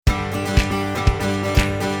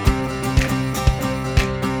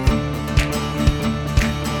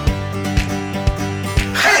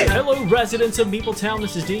Hello, residents of Meepletown.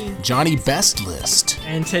 This is Dean. Johnny Best List.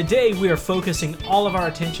 And today we are focusing all of our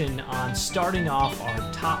attention on starting off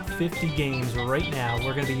our top 50 games right now.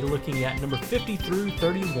 We're going to be looking at number 50 through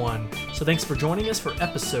 31. So thanks for joining us for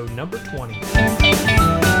episode number 20.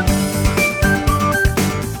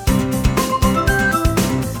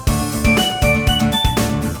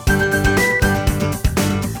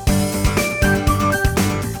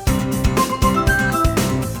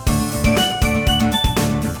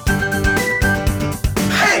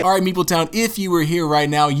 All right, Meepletown, if you were here right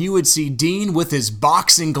now, you would see Dean with his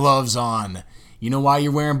boxing gloves on. You know why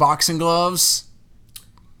you're wearing boxing gloves?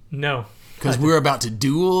 No. Because we're about to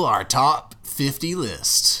duel our top 50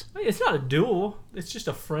 list. It's not a duel. It's just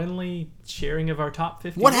a friendly sharing of our top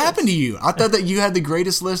 50 What lists. happened to you? I thought that you had the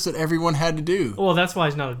greatest list that everyone had to do. Well, that's why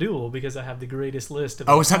it's not a duel, because I have the greatest list of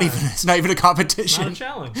Oh, all it's not even a competition. Not a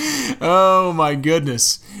challenge. Oh my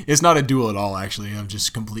goodness. It's not a duel at all, actually. I'm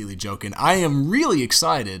just completely joking. I am really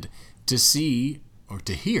excited to see or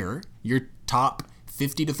to hear your top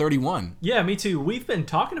 50 to 31. Yeah, me too. We've been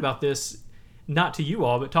talking about this, not to you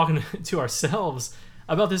all, but talking to ourselves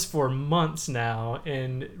about this for months now,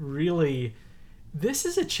 and really, this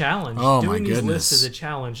is a challenge. Oh, Doing my these goodness. lists is a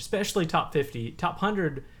challenge, especially top 50. Top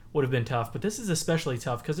 100 would have been tough, but this is especially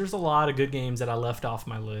tough because there's a lot of good games that I left off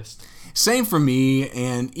my list. Same for me,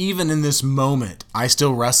 and even in this moment, I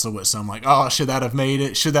still wrestle with some, like, oh, should that have made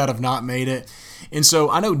it? Should that have not made it? And so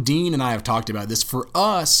I know Dean and I have talked about this. For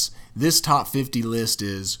us, this top 50 list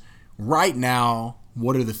is, right now,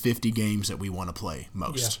 what are the 50 games that we want to play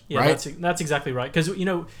most, Yeah, right? that's exactly right. Because,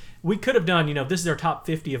 we could have done, this is our top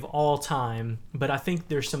 50 of all time, but I think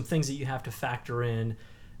there's some things that you have to factor in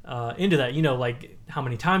into that, like how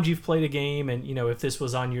many times you've played a game, and, if this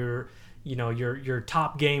was on your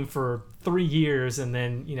top game for 3 years, and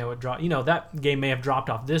then, it dropped, that game may have dropped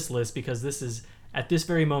off this list because this is, at this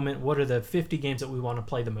very moment, what are the 50 games that we want to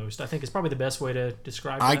play the most? I think it's probably the best way to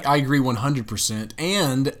describe that. I agree 100%.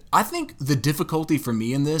 And I think the difficulty for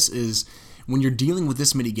me in this is when you're dealing with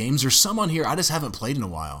this many games, there's some on here I just haven't played in a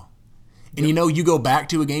while. And you go back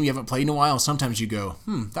to a game you haven't played in a while, and sometimes you go,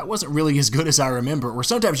 that wasn't really as good as I remember. Or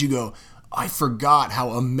sometimes you go, I forgot how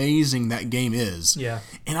amazing that game is. Yeah.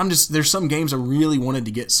 And there's some games I really wanted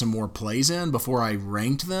to get some more plays in before I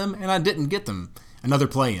ranked them, and I didn't get them. Another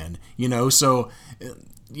play in, so,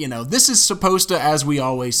 this is supposed to, as we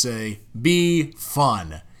always say, be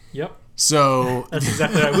fun. Yep. So That's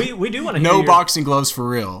exactly right. We do want to no boxing gloves for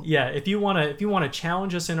real. Yeah, if you want to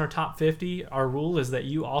challenge us in our top 50, our rule is that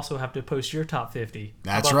you also have to post your top 50.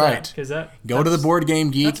 That's right. Go to the Board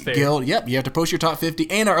Game Geek Guild. Yep, you have to post your top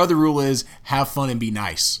 50. And our other rule is have fun and be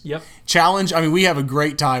nice. Yep. Challenge. I mean, we have a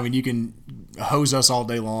great time, and you can hose us all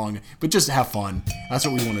day long, but just have fun. That's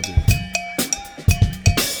what we want to do.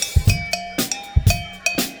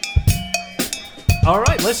 All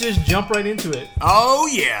right, let's just jump right into it. Oh,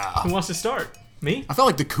 yeah. Who wants to start? Me? I felt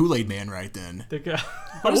like the Kool-Aid Man right then.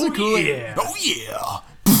 What is the Kool-Aid? Yeah. Oh, yeah.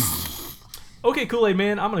 Okay, Kool-Aid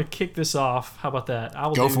Man, I'm going to kick this off. How about that? I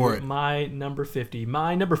will Go do for it. my number 50.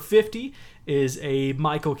 My number 50 is a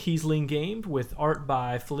Michael Kiesling game with art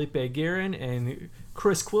by Felipe Guerin and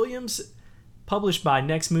Chris Williams, published by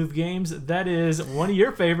Next Move Games. That is one of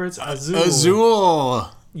your favorites, Azul. Azul.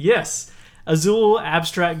 Yes. Azul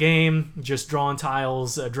abstract game, just drawing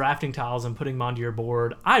tiles, drafting tiles, and putting them onto your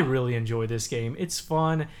board. I really enjoy this game. It's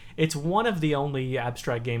fun. It's one of the only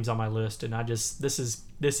abstract games on my list, and this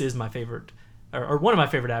is my favorite, or one of my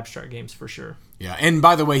favorite abstract games for sure. Yeah, and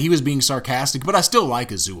by the way, he was being sarcastic, but I still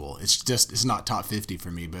like Azul. It's not top 50 for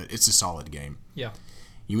me, but it's a solid game. Yeah.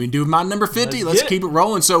 You want to do my number 50? Let's get keep it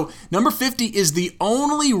rolling. So number 50 is the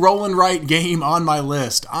only roll and write game on my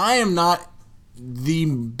list. I am not the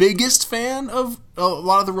biggest fan of a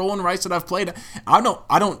lot of the roll and writes that I've played. I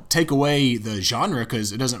don't take away the genre,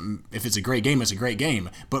 because it doesn't. If it's a great game, it's a great game.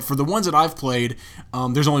 But for the ones that I've played,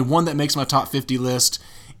 there's only one that makes my top 50 list.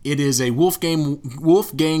 It is a Wolfgang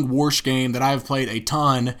Warsch game that I've played a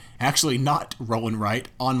ton, actually not roll and write,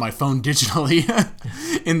 on my phone digitally,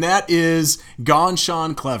 and that is Ganz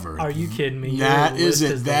Schön Clever. Are you kidding me? That is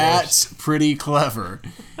it. That's worst. pretty clever.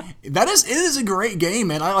 It is a great game,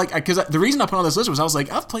 man. Because the reason I put on this list was I was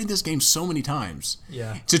like, I've played this game so many times.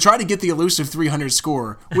 Yeah. To try to get the elusive 300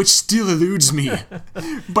 score, which still eludes me.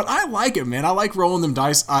 But I like it, man. I like rolling them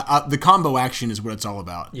dice. The combo action is what it's all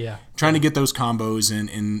about. Yeah. Trying to get those combos,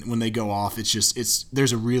 and when they go off,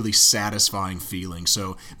 there's a really satisfying feeling.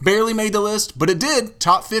 So barely made the list, but it did.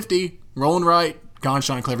 Top 50, rolling right, Ganz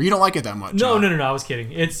Schön Clever. You don't like it that much? No, huh? no. I was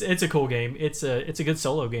kidding. It's a cool game. It's a good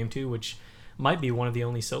solo game too, which might be one of the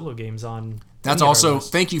only solo games on. That's also,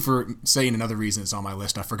 thank you for saying another reason it's on my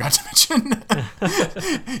list I forgot to mention.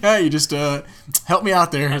 Yeah, you just help me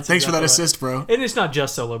out there. Thanks for that assist, bro. And it's not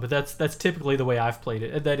just solo, but that's typically the way I've played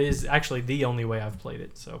it. That is actually the only way I've played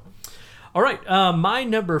it. So, all right, my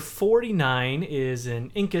number 49 is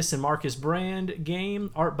an Incus and Marcus Brand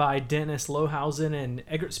game. Art by Dennis Lohausen, and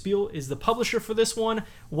Eggert Spiel is the publisher for this one.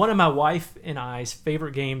 One of my wife and I's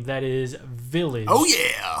favorite game, that is Village. Oh,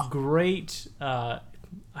 yeah. Great.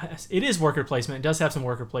 It is worker placement. It does have some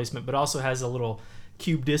worker placement, but also has a little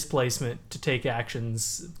cube displacement to take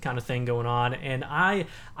actions kind of thing going on. And I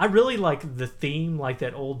really like the theme, like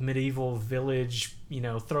that old medieval village,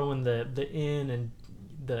 throwing the inn and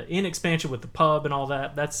the inn expansion with the pub and all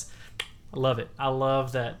that. I love it. I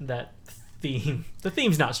love that theme. The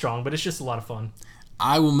theme's not strong, but it's just a lot of fun.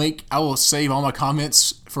 I will save all my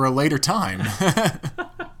comments for a later time.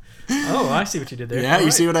 Oh, I see what you did there. Yeah,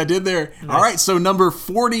 you see what I did there. Nice. All right, so number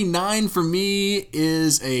 49 for me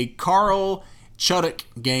is a Carl Chuduk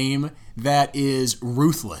game that is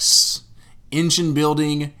ruthless. Engine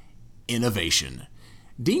building, innovation.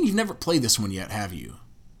 Dean, you've never played this one yet, have you?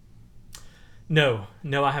 No,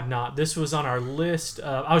 I have not. This was on our list.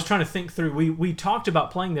 I was trying to think through. We talked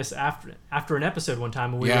about playing this after an episode one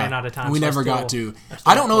time, and we ran out of time. We never got to.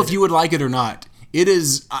 I don't know if you would like it or not. It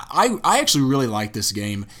is. I actually really like this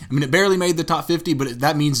game. I mean, it barely made the top 50, but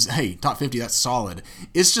that means, hey, top 50, that's solid.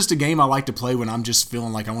 It's just a game I like to play when I'm just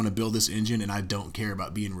feeling like I want to build this engine and I don't care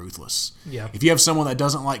about being ruthless. Yeah. If you have someone that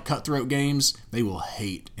doesn't like cutthroat games, they will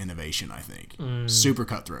hate innovation, I think. Super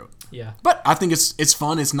cutthroat. Yeah. But I think it's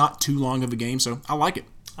fun. It's not too long of a game, so I like it.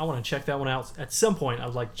 I want to check that one out. At some point,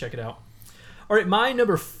 I'd like to check it out. All right, my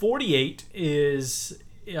number 48 is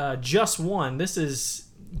Just One. This is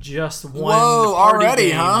just one. Whoa, party already,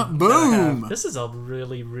 game huh? Boom. This is a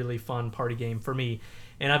really, really fun party game for me.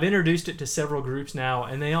 And I've introduced it to several groups now,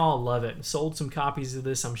 and they all love it. Sold some copies of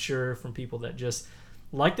this, I'm sure, from people that just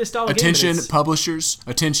like this style of game. Attention, publishers.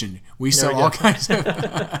 Attention. We sell all kinds of...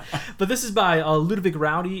 But this is by Ludovic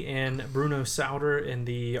Rowdy and Bruno Sauter, and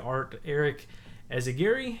the art Eric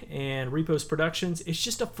Ezegiri and Repos Productions. It's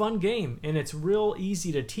just a fun game, and it's real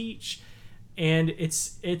easy to teach. And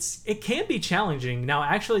it can be challenging. Now,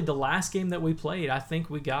 actually, the last game that we played, I think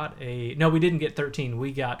we got no, we didn't get 13.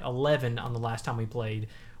 We got 11 on the last time we played,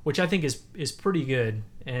 which I think is pretty good,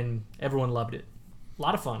 and everyone loved it. A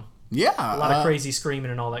lot of fun. Yeah. A lot of crazy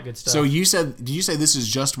screaming and all that good stuff. So did you say this is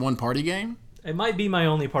just one party game? It might be my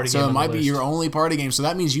only party game. So it might be your only party game. So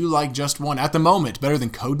that means you like Just One at the moment better than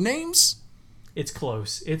Codenames? It's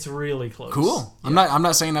close. It's really close. Cool. Yeah. I'm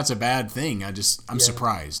not saying that's a bad thing. I'm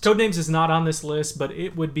surprised. Codenames is not on this list, but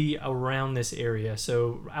it would be around this area,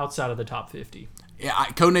 so outside of the top 50. Yeah,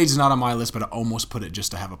 Codenames is not on my list, but I almost put it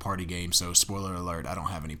just to have a party game. So spoiler alert, I don't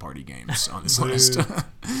have any party games on this list.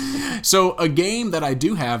 So a game that I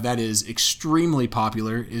do have that is extremely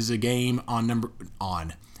popular is a game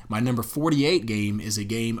my number 48 game is a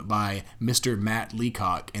game by Mr. Matt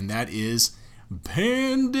Leacock, and that is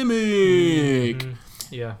Pandemic. Mm-hmm.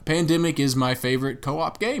 Yeah. Pandemic is my favorite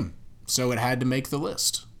co-op game, so it had to make the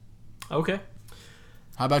list. Okay.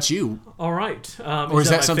 How about you? All right. Or is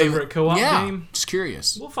that my favorite co-op yeah, game? Just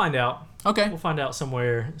curious. We'll find out. Okay. We'll find out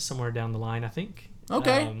somewhere down the line, I think.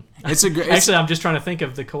 Okay. It's a great. Actually, I'm just trying to think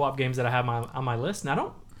of the co-op games that I have on my list, and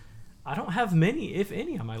I don't have many, if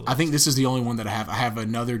any, on my list. I think this is the only one that I have. I have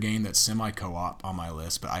another game that's semi-co-op on my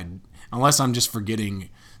list, but unless I'm just forgetting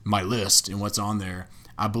my list and what's on there,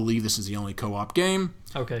 I believe this is the only co-op game.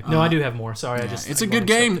 Okay. No, I do have more. Sorry, yeah, it's a good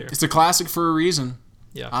game. It's a classic for a reason.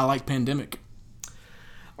 Yeah. I like Pandemic.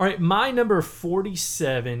 All right, my number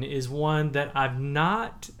 47 is one that I've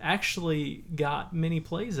not actually got many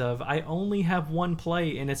plays of. I only have one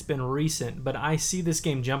play, and it's been recent, but I see this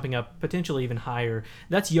game jumping up potentially even higher.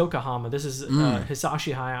 That's Yokohama. This is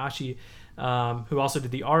Hisashi Hayashi, who also did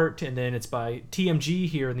the art, and then it's by TMG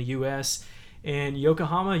here in the U.S. And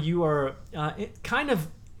Yokohama, you are kind of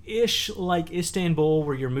ish like Istanbul,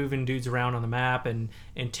 where you're moving dudes around on the map and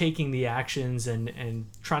taking the actions and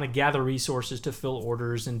trying to gather resources to fill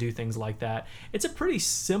orders and do things like that. It's a pretty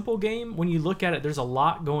simple game. When you look at it, there's a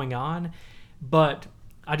lot going on, but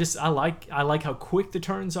I like how quick the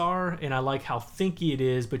turns are, and I like how thinky it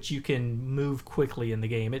is, but you can move quickly in the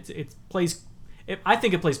game. I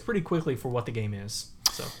think it plays pretty quickly for what the game is.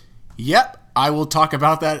 So yep, I will talk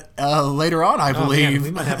about that later on, I believe. Man,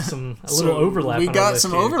 we might have a little overlap. We got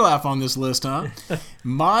some overlap on this list, huh?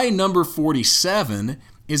 My number 47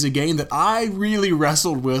 is a game that I really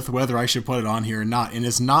wrestled with whether I should put it on here or not. And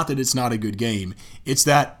it's not that it's not a good game. It's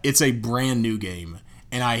that it's a brand new game.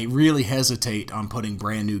 And I really hesitate on putting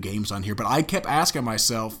brand new games on here. But I kept asking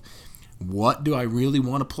myself, what do I really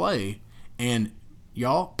want to play? And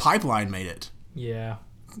y'all, Pipeline made it. Yeah.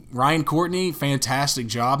 Ryan Courtney, fantastic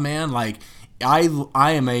job, man. Like, I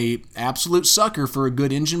am a absolute sucker for a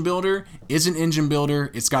good engine builder. It's an engine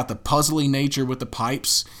builder. It's got the puzzly nature with the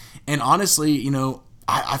pipes. And honestly,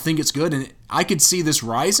 I think it's good. And I could see this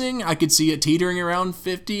rising. I could see it teetering around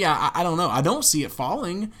 50. I don't know. I don't see it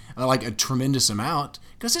falling like a tremendous amount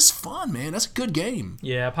because it's fun, man. That's a good game.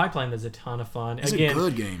 Yeah, Pipeline is a ton of fun. It's a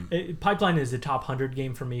good game. Pipeline is a top 100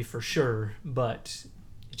 game for me for sure, but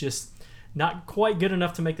just not quite good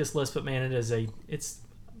enough to make this list. But man, it's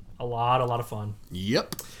a lot of fun.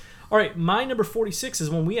 Yep. All right, my number 46 is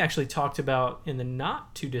one we actually talked about in the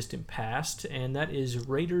not too distant past, and that is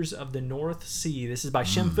Raiders of the North Sea. This is by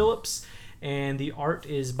Shem Phillips, and the art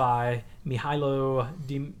is by Mihailo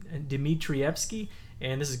Dmitrievsky,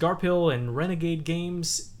 and this is Garphill and Renegade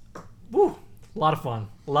Games. Woo! A lot of fun.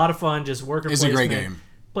 A lot of fun, just worker placement. It's a great game.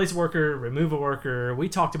 Place a worker, remove a worker. We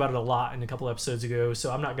talked about it a lot in a couple episodes ago, so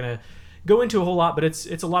I'm not going to go into a whole lot, but it's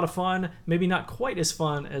a lot of fun. Maybe not quite as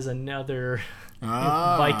fun as another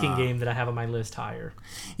Viking game that I have on my list higher.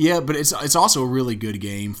 Yeah, but it's also a really good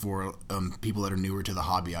game for people that are newer to the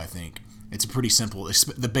hobby, I think. It's a pretty simple...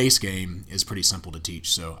 The base game is pretty simple to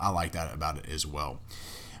teach, so I like that about it as well.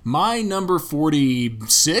 My number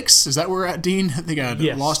 46, is that where we're at, Dean? I think I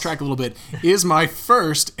lost track a little bit, is my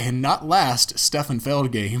first and not last Stefan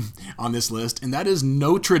Feld game on this list, and that is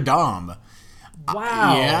Notre Dame.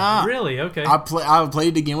 Wow. Yeah. Really? Okay. I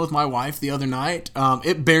played it again with my wife the other night.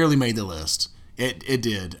 It barely made the list. It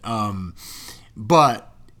did.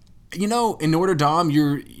 But, in Notre Dame,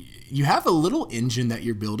 you have a little engine that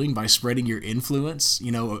you're building by spreading your influence,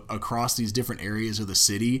 across these different areas of the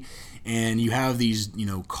city. And you have these,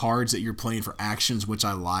 cards that you're playing for actions, which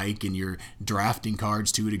I like, and you're drafting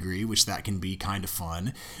cards to a degree, which that can be kind of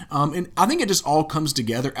fun. And I think it just all comes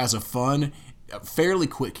together as a fun, fairly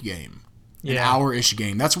quick game. An hour-ish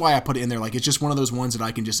game. That's why I put it in there. Like, it's just one of those ones that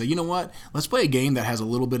I can just say, you know what? Let's play a game that has a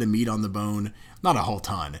little bit of meat on the bone. Not a whole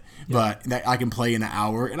ton, but that I can play in an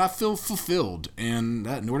hour, and I feel fulfilled. And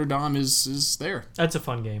that Notre Dame is there. That's a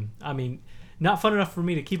fun game. I mean, not fun enough for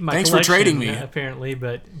me to keep in my Thanks collection, for trading me. Apparently,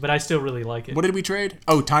 but I still really like it. What did we trade?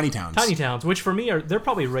 Oh, Tiny Towns. Tiny Towns, which for me they're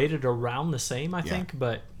probably rated around the same, I think,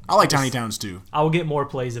 but... I like Tiny Towns too. I will get more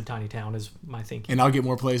plays of Tiny Town is my thinking. And I'll get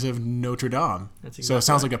more plays of Notre Dame. That's exactly so it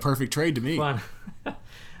sounds like a perfect trade to me.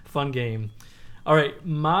 Fun game. All right,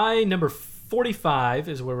 my number 45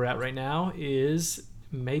 is where we're at right now, is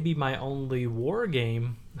maybe my only war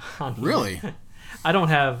game on here. Really? I don't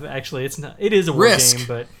have, actually, it is a war game,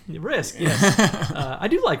 but Risk, yes. I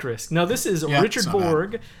do like Risk. No, this is Richard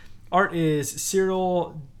Borg. Art is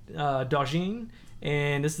Cyril Dogin.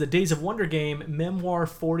 And this is the Days of Wonder game, Memoir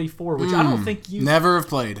 44, which I don't think you've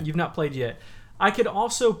not played yet. I could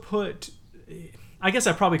also put, I guess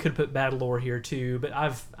I probably could put Battlelore here too, but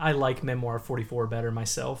I like Memoir 44 better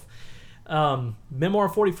myself. Memoir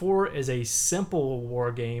 44 is a simple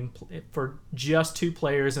war game for just 2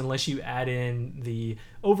 players, unless you add in the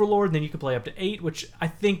Overlord, then you can play up to 8, which I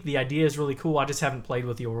think the idea is really cool. I just haven't played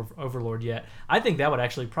with the Overlord yet. I think that would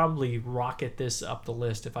actually probably rocket this up the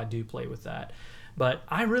list if I do play with that. But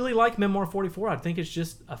I really like Memoir 44. I think it's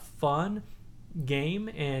just a fun game,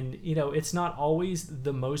 and it's not always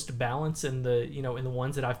the most balanced in the in the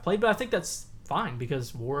ones that I've played, but I think that's fine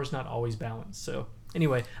because war is not always balanced. So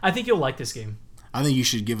anyway, I think you'll like this game. I think you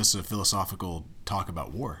should give us a philosophical talk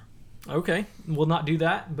about war. Okay, we'll not do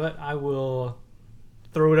that, but I will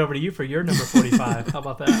throw it over to you for your number 45. How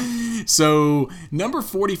about that? So, number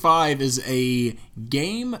 45 is a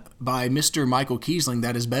game by Mr. Michael Kiesling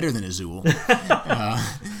that is better than Azul.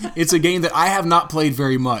 It's a game that I have not played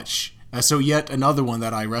very much. So, yet another one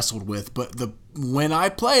that I wrestled with. But when I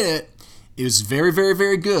played it, it was very, very,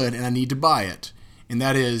 very good, and I need to buy it. And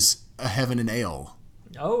that is A Heaven and Ale.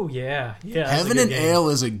 Oh, yeah. Heaven and Ale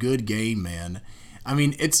is a good game, man. I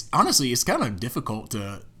mean, it's kind of difficult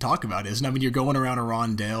to talk about, isn't it? I mean, you're going around a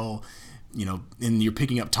rondel, and you're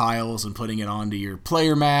picking up tiles and putting it onto your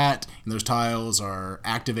player mat, and those tiles are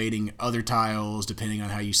activating other tiles depending on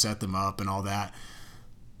how you set them up and all that.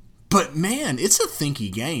 But man, it's a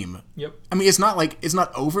thinky game. Yep. I mean, it's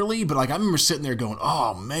not overly, but I remember sitting there going,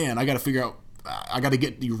 "Oh man, I got to figure out. I got to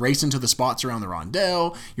get you racing to the spots around the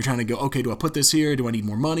rondel. You're trying to go, okay, do I put this here? Do I need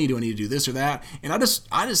more money? Do I need to do this or that?" And I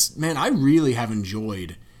just, man, I really have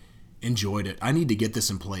enjoyed it. I need to get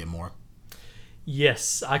this and play it more.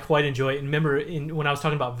 Yes, I quite enjoy it. And remember, when I was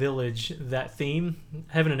talking about Village, that theme,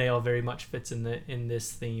 Heaven and Ale very much fits in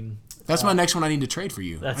this theme. That's my next one I need to trade for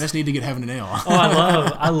you. I just need to get Heaven and Ale.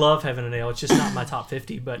 I love Heaven and Ale. It's just not my top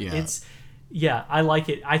 50, but Yeah, I like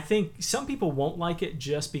it. I think some people won't like it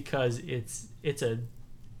just because it's a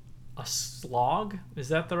slog. Is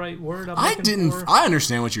that the right word I'm looking for? I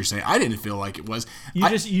understand what you're saying. I didn't feel like it was.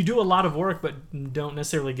 You do a lot of work, but don't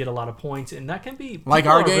necessarily get a lot of points, and that can be like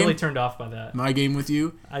our game. Really turned off by that. My game with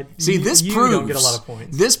you. This proves don't get a lot of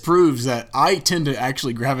points. This proves that I tend to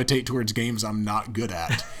actually gravitate towards games I'm not good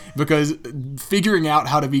at because figuring out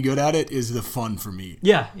how to be good at it is the fun for me.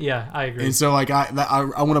 Yeah, I agree. And so like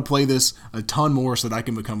I want to play this a ton more so that I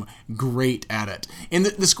can become great at it. And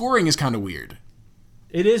the scoring is kind of weird.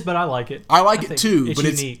 It is, but I like it. I like it too, it's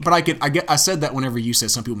but unique. I said that whenever you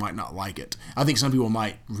said some people might not like it. I think some people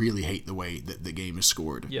might really hate the way that the game is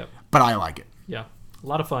scored. Yep. But I like it. Yeah. A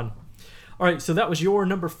lot of fun. All right, so that was your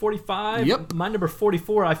number 45. Yep. My number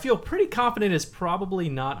 44, I feel pretty confident is probably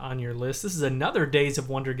not on your list. This is another Days of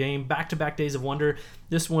Wonder game, back-to-back Days of Wonder.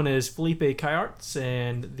 This one is Felipe Cayarts,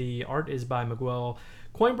 and the art is by Miguel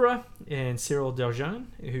Coimbra and Cyril Dalgene,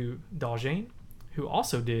 who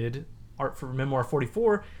also did art for Memoir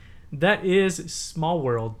 44. That is Small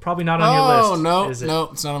World. Probably not on your list.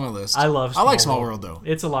 No, it's not on my list. I like Small World though.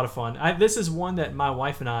 It's a lot of fun. This is one that my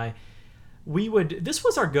wife and I, this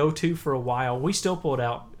was our go-to for a while. We still pulled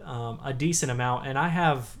out a decent amount, and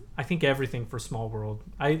I think everything for Small World.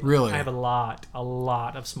 I have a lot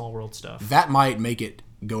of Small World stuff. That might make it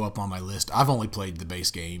go up on my list. I've only played the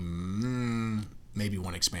base game, maybe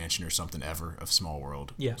one expansion or something ever of Small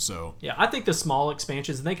World. Yeah. So yeah, I think the small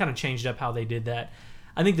expansions, and they kind of changed up how they did that.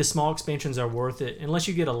 I think the small expansions are worth it unless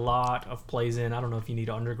you get a lot of plays in. I don't know if you need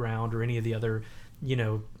Underground or any of the other,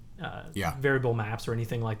 variable maps or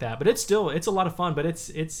anything like that. But it's a lot of fun. But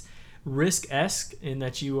it's Risk-esque in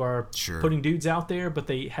that you are putting dudes out there, but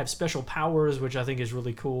they have special powers, which I think is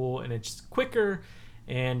really cool, and it's quicker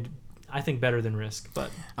and I think better than Risk.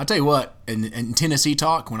 But I'll tell you what, in Tennessee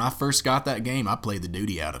Talk, when I first got that game, I played the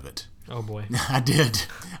duty out of it. Oh boy, I did.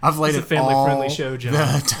 I played it's a family-friendly show, John.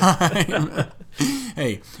 The time.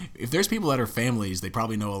 Hey, if there's people that are families, they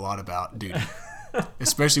probably know a lot about duty,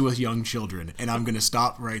 especially with young children. And I'm going to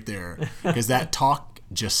stop right there because that talk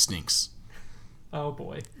just stinks. Oh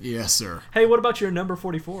boy. Yes, sir. Hey, what about your number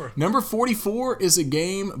 44? Number 44 is a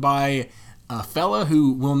game by a fella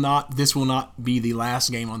who this will not be the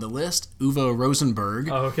last game on the list, Uwe Rosenberg.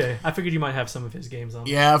 Oh, okay. I figured you might have some of his games on.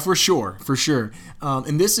 Yeah, for sure.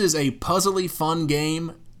 And this is a puzzly fun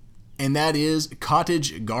game, and that is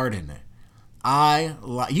Cottage Garden.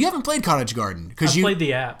 You haven't played Cottage Garden I've played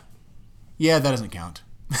the app. Yeah, that doesn't count.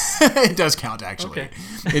 It does count, actually. Okay.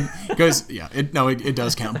 It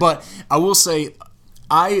does count. But I will say,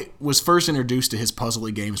 I was first introduced to his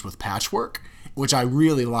puzzly games with Patchwork, which I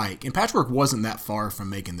really like. And Patchwork wasn't that far from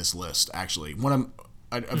making this list, actually.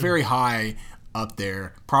 A very high up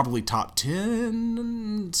there, probably top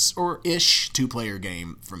 10 or ish two-player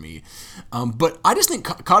game for me. But I just think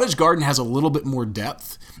Cottage Garden has a little bit more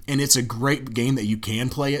depth, and it's a great game that you can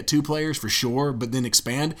play at two players for sure, but then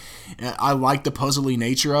expand. I like the puzzly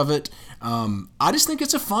nature of it. I just think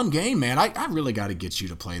it's a fun game, man. I really got to get you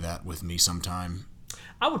to play that with me sometime.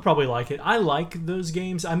 I would probably like it. I like those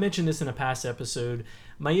games. I mentioned this in a past episode.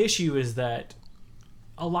 My issue is that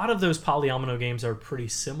a lot of those polyomino games are pretty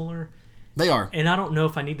similar. They are. And I don't know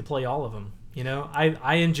if I need to play all of them.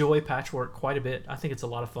 I enjoy Patchwork quite a bit. I think it's a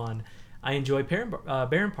lot of fun. I enjoy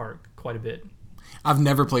Barren Park quite a bit. I've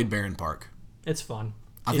never played Barren Park. It's fun.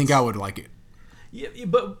 I think I would like it. Yeah,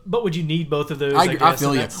 but would you need both of those? I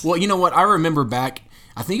feel you. Well, you know what? I remember back,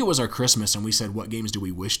 I think it was our Christmas, and we said, what games do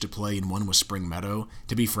we wish to play? And one was Spring Meadow.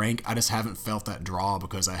 To be frank, I just haven't felt that draw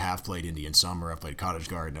because I have played Indian Summer, I've played Cottage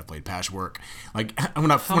Garden, I've played Patchwork. Like,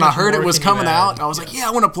 when I heard it was coming out, I was like, yeah,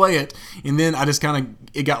 I want to play it. And then I just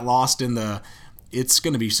it got lost in it's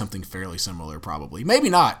going to be something fairly similar, probably. Maybe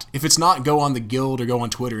not. If it's not, go on the Guild or go on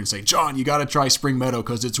Twitter and say, John, you got to try Spring Meadow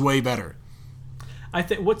because it's way better. I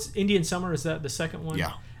think, what's Indian Summer? Is that the second one?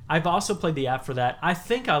 Yeah. I've also played the app for that. I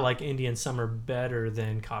think I like Indian Summer better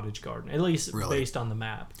than Cottage Garden, at least based on the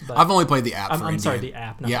map. But I've only played the app for Indian. I'm sorry, the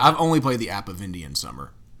app. I've only played the app of Indian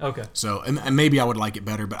Summer. Okay. So, and maybe I would like it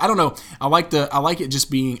better, but I don't know. I like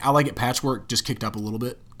it Patchwork just kicked up a little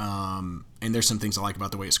bit. And there's some things I like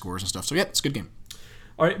about the way it scores and stuff. So yeah, it's a good game.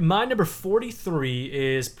 All right, my number 43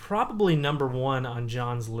 is probably number 1 on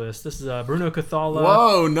John's list. This is Bruno Cathala.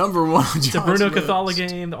 Whoa, number 1 on John's It's a Bruno Cathala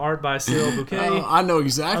game, the art by Cyril Bouquet. I know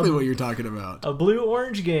exactly what you're talking about. A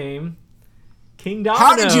blue-orange game, King Domino.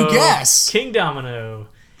 How did you guess? King Domino.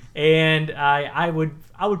 And I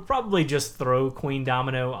would probably just throw Queen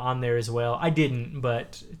Domino on there as well. I didn't,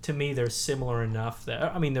 but to me they're similar enough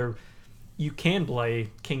that you can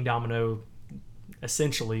play King Domino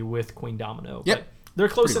essentially with Queen Domino. Yep. But they're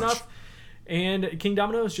close enough. And King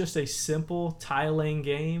Domino is just a simple tile-laying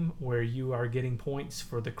game where you are getting points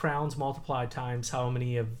for the crowns multiplied times how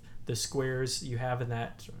many of the squares you have in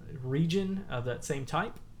that region of that same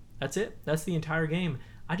type. That's it. That's the entire game.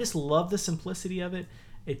 I just love the simplicity of it.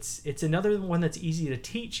 It's another one that's easy to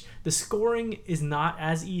teach. The scoring is not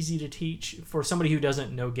as easy to teach for somebody who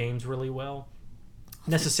doesn't know games really well,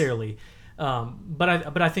 necessarily. But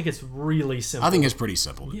I think it's really simple. I think it's pretty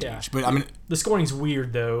simple to teach. But I mean, the scoring's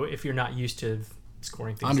weird though if you're not used to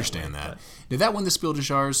scoring things. I understand that. Did that win the Spiel des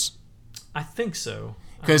Jahres? I think so.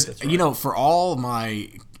 Because for all my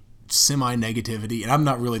semi-negativity, and I'm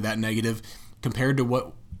not really that negative compared to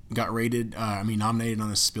what got nominated on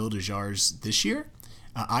the Spiel des Jahres this year.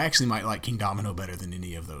 I actually might like King Domino better than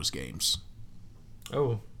any of those games.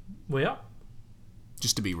 Oh, well, yeah.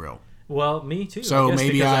 Just to be real. Well, me too. So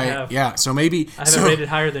maybe I have it rated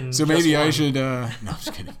higher than. So maybe one. I should. No, I'm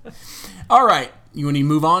just kidding. All right, you want to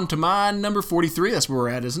move on to my number 43? That's where we're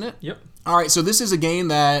at, isn't it? Yep. All right, so this is a game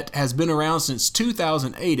that has been around since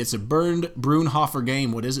 2008. It's a Bernd Brunhofer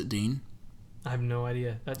game. What is it, Dean? I have no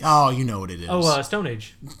idea. Oh, you know what it is. Oh, Stone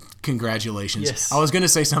Age. Congratulations. Yes. I was going to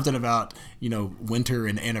say something about, winter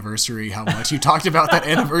and anniversary, how much you talked about that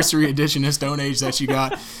anniversary edition of Stone Age that you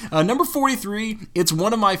got. Number 43, it's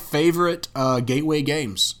one of my favorite gateway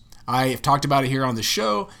games. I have talked about it here on the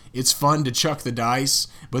show. It's fun to chuck the dice,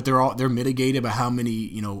 but they're mitigated by how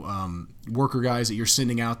many, worker guys that you're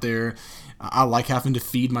sending out there. I like having to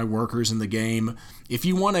feed my workers in the game. If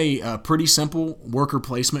you want a pretty simple worker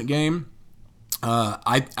placement game,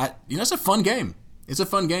 it's a fun game. It's a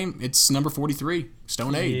fun game. It's number 43,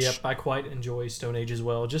 Stone Age. Yep, I quite enjoy Stone Age as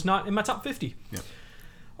well, just not in my top 50. Yep.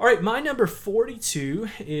 All right, my number 42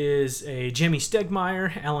 is a Jamie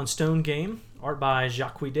Stegmaier, Alan Stone game, art by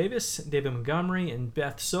Jacques Davis, David Montgomery, and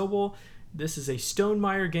Beth Sobel. This is a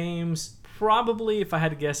Stonemaier games, probably, if I had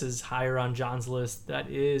to guess, is higher on John's list. That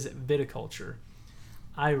is Viticulture.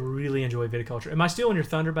 I really enjoy Viticulture. Am I stealing your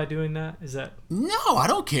thunder by doing that? Is that... No, I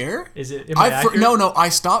don't care. Is it... accurate? No, I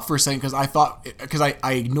stopped for a second because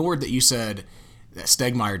I ignored that you said that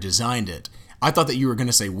Stegmaier designed it. I thought that you were going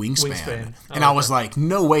to say Wingspan. And I was like,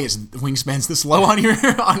 no way is Wingspan's this low on your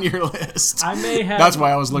list. I may have That's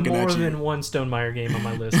why I was looking more at you. than one Stonemaier game on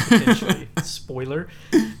my list, potentially. Spoiler.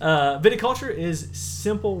 Viticulture is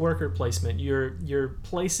simple worker placement. You're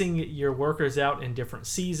placing your workers out in different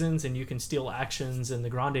seasons, and you can steal actions, and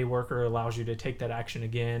the Grande worker allows you to take that action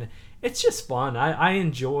again. It's just fun. I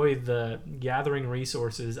enjoy the gathering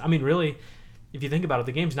resources. I mean, really... If you think about it,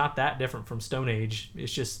 the game's not that different from Stone Age.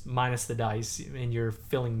 It's just minus the dice, and you're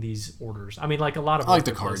filling these orders. I mean, like a lot of... I like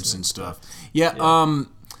the cards and stuff. Yeah.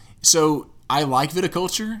 So I like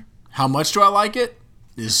Viticulture. How much do I like it?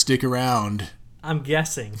 Is stick around. I'm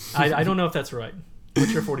guessing. I don't know if that's right.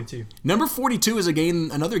 What's your 42? Number 42 is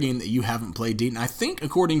another game that you haven't played, Dean. I think,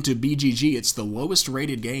 according to BGG, it's the lowest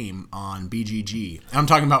rated game on BGG. I'm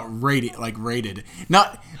talking about rated.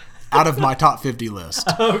 Not... out of my top 50 list.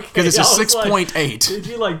 Okay. Because it's a 6.8. Did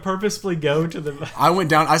you purposefully go to the... I went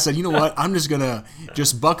down, I said, you know what? I'm just going to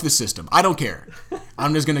buck the system. I don't care.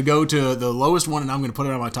 I'm just going to go to the lowest one and I'm going to put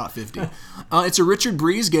it on my top 50. It's a Richard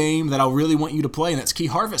Breeze game that I really want you to play, and that's Key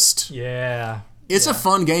Harvest. Yeah. It's a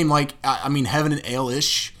fun game, Heaven and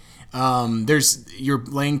Ale-ish. You're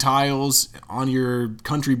laying tiles on your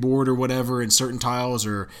country board or whatever, and certain tiles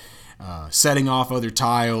are... setting off other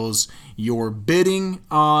tiles, you're bidding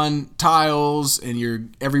on tiles,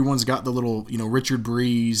 and everyone's got the little Richard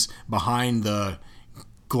Breeze behind the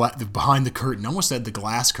curtain. I almost said the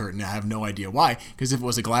glass curtain. I have no idea why, because if it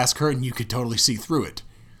was a glass curtain, you could totally see through it.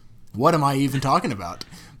 What am I even talking about?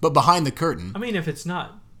 But behind the curtain. I mean, if it's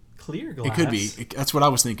not clear glass. It could be. That's what I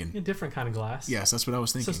was thinking. A different kind of glass. Yes, that's what I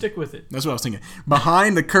was thinking. So stick with it. That's what I was thinking.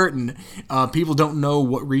 Behind the curtain, people don't know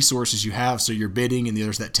what resources you have, so you're bidding, and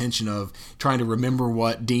there's that tension of trying to remember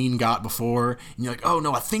what Dean got before. And you're like, oh,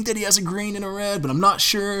 no, I think that he has a green and a red, but I'm not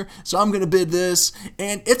sure, so I'm going to bid this.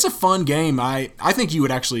 And it's a fun game. I think you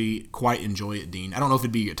would actually quite enjoy it, Dean. I don't know if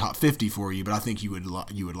it'd be a top 50 for you, but I think you would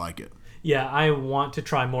like it. Yeah, I want to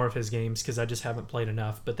try more of his games because I just haven't played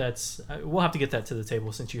enough. But we'll have to get that to the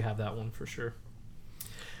table since you have that one for sure.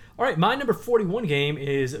 All right, my number 41 game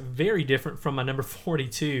is very different from my number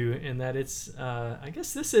 42 in that it's, I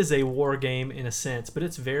guess this is a war game in a sense, but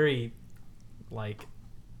it's very,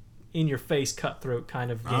 in-your-face cutthroat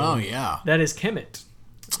kind of game. Oh, yeah. That is Kemet.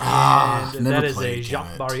 And that is a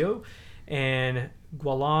Jacques Barriot and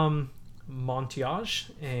Guillaume Montage,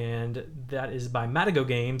 and that is by Matago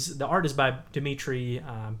Games. The art is by Dmitry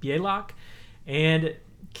Bielak, and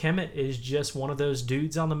Kemet is just one of those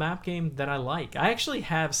dudes on the map game that I like. I actually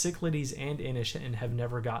have Cyclades and Inish and have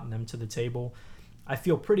never gotten them to the table. I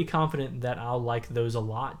feel pretty confident that I'll like those a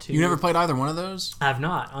lot too. You never played either one of those? I have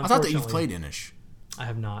not. I thought that you've played Inis. I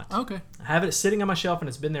have not. Okay. I have it sitting on my shelf and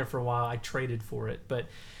it's been there for a while. I traded for it, but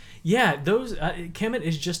yeah, those Kemet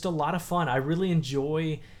is just a lot of fun. I really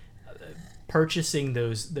enjoy purchasing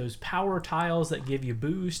those power tiles that give you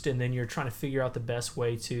boost, and then you're trying to figure out the best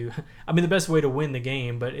way to the best way to win the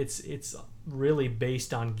game, but it's really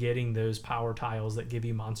based on getting those power tiles that give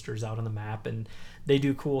you monsters out on the map, and they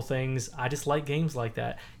do cool things. I just like games like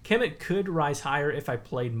that. Kemet could rise higher if I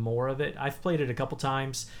played more of it. I've played it a couple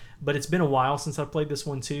times, but it's been a while since I've played this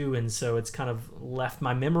one too, and so it's kind of left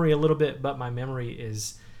my memory a little bit, but my memory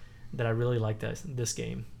is that I really like this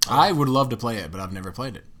game. I would love to play it, but I've never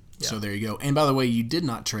played it. Yeah. So there you go. And by the way, you did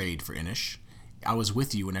not trade for Inis. I was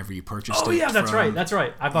with you whenever you purchased it. Oh yeah, that's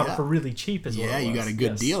right. I bought it for really cheap as well. Yeah, you got a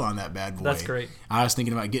good deal on that bad boy. That's great. I was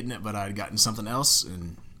thinking about getting it, but I had gotten something else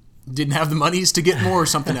and didn't have the monies to get more or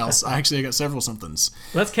something else. I got several somethings.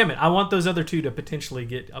 Well, that's Kemet. I want those other two to potentially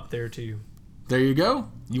get up there too. There you go.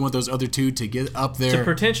 You want those other two to get up there to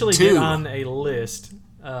potentially get on a list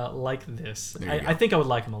like this. I think I would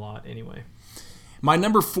like them a lot anyway. My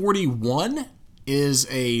number 41 is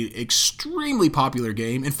a extremely popular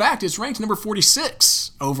game. In fact, it's ranked number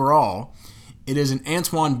 46 overall. It is an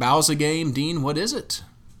Antoine Bauza game. Dean, what is it?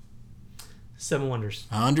 Seven Wonders.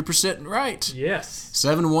 100% right. Yes.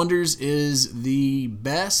 Seven Wonders is the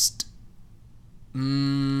best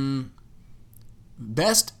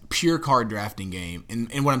pure card drafting game.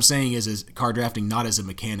 And what I'm saying is card drafting not as a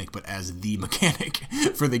mechanic, but as the mechanic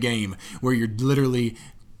for the game, where you're literally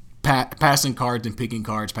passing cards and picking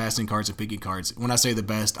cards, passing cards and picking cards. When I say the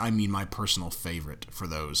best, I mean my personal favorite for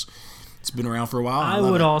those. It's been around for a while. I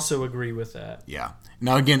would also agree with that. Yeah.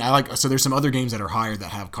 Now again, so there's some other games that are higher that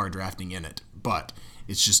have card drafting in it, but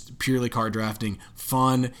it's just purely card drafting,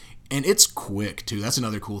 fun, and it's quick too. That's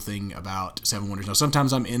another cool thing about Seven Wonders. Now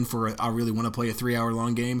sometimes I really want to play a 3-hour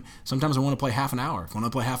long game. Sometimes I want to play half an hour. If I want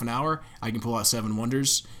to play half an hour, I can pull out Seven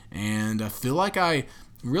Wonders, and I feel like I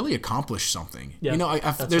really accomplish something. Yeah,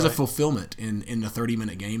 there's a fulfillment in a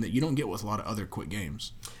 30-minute game that you don't get with a lot of other quick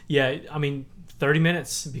games. Yeah, 30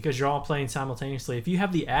 minutes because you're all playing simultaneously. If you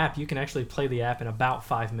have the app, you can actually play the app in about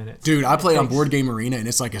 5 minutes. Dude, I play on Board Game Arena, and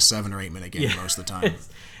it's like a 7 or 8 minute game most of the time. It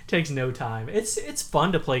takes no time. It's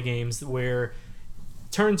fun to play games where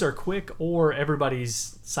turns are quick or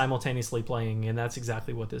everybody's simultaneously playing, and that's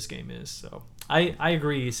exactly what this game is. So I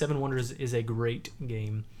agree. Seven Wonders is a great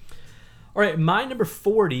game. All right, my number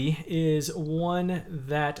 40 is one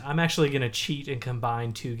that I'm actually going to cheat and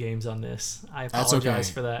combine two games on this. I apologize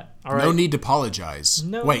for that. All right. No need to apologize.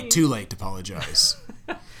 Too late to apologize.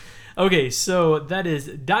 Okay, so that is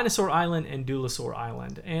Dinosaur Island and Duelosaur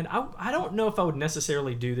Island. And I don't know if I would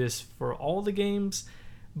necessarily do this for all the games,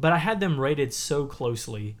 but I had them rated so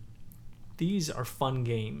closely. These are fun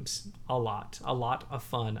games. A lot of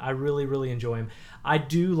fun. I really, really enjoy them. I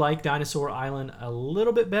do like Dinosaur Island a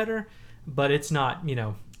little bit better, but it's not,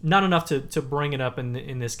 not enough to bring it up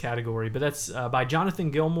in this category. But that's by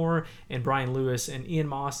Jonathan Gilmour and Brian Lewis, and Ian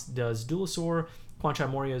Moss does Duelosaur, Kwanchai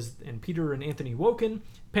Morias and Peter and Anthony Woken,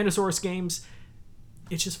 Pandasaurus Games.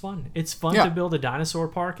 It's just fun. It's fun to build a dinosaur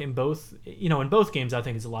park in both. In both games, I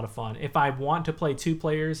think it's a lot of fun. If I want to play 2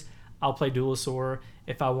 players, I'll play Duelosaur.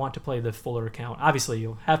 If I want to play the fuller account, obviously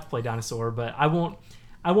you'll have to play Dinosaur, but I won't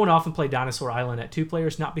often play Dinosaur Island at 2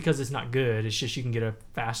 players, not because it's not good. It's just you can get a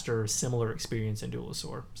faster, similar experience in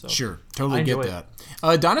Duelosaur. So sure, totally get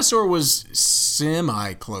that. Dinosaur was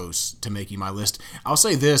semi-close to making my list. I'll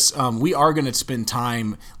say this. We are going to spend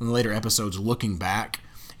time in the later episodes looking back,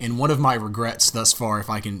 and one of my regrets thus far, if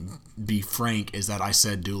I can be frank, is that I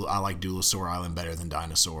said I like Duelosaur Island better than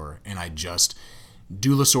Dinosaur, and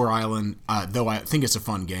Duelosaur Island, though I think it's a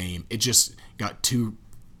fun game, it just got too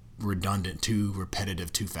redundant, too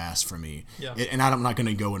repetitive, too fast for me. Yeah. And I'm not going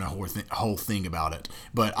to go in a whole thing about it.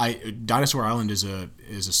 But Dinosaur Island is a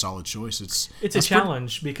solid choice. It's a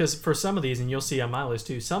challenge because for some of these, and you'll see on my list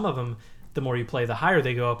too, some of them, the more you play, the higher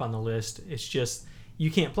they go up on the list. It's just you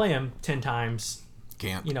can't play them 10 times.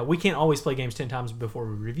 Can't. We can't always play games 10 times before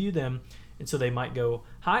we review them. And so they might go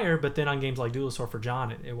higher, but then on games like Duelosaur for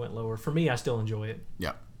John, it went lower. For me, I still enjoy it.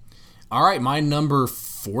 Yeah. All right, my number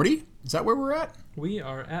 40, is that where we're at? We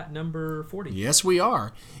are at number 40. Yes, we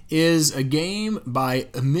are. Is a game by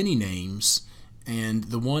many names, and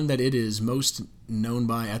the one that it is most known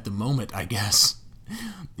by at the moment, I guess,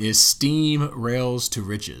 is Steam Rails to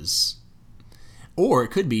Riches. Or it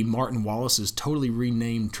could be Martin Wallace's totally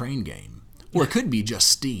renamed train game. Or it could be just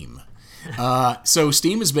Steam. So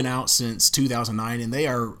Steam has been out since 2009, and they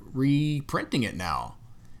are reprinting it now.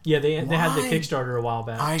 Yeah, they had the Why? Kickstarter a while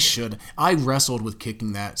back. I wrestled with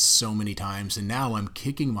kicking that so many times, and now I'm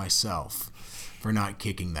kicking myself for not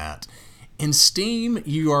kicking that. In Steam,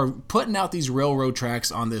 you are putting out these railroad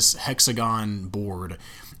tracks on this hexagon board.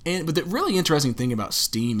 But the really interesting thing about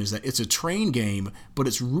Steam is that it's a train game, but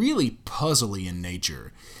it's really puzzly in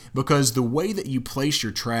nature. Because the way that you place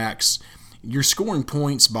your tracks, you're scoring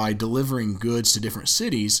points by delivering goods to different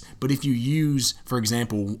cities, but if you use, for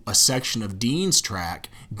example, a section of Dean's track,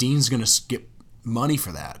 Dean's going to get money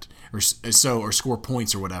for that, or score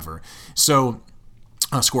points or whatever. So,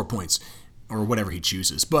 score points or whatever he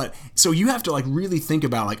chooses. But so you have to like really think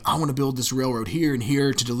about like, I want to build this railroad here and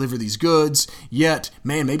here to deliver these goods. Yet,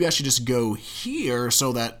 man, maybe I should just go here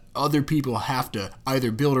so that other people have to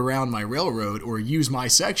either build around my railroad or use my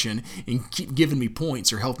section and keep giving me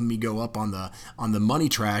points or helping me go up on the money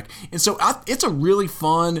track. And so it's a really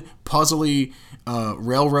fun, puzzly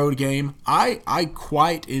railroad game. I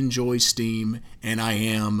quite enjoy Steam, and I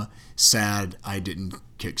am sad I didn't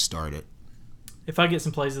kickstart it. If I get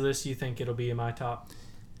some plays of this, you think it'll be in my top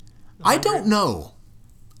 100?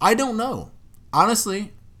 I don't know.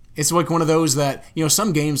 Honestly, it's like one of those that,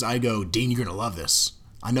 some games I go, Dean, you're going to love this.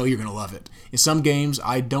 I know you're going to love it. In some games,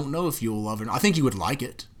 I don't know if you'll love it. I think you would like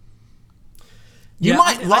it. You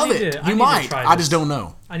might love it. You might. I just don't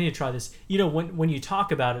know. I need to try this. When you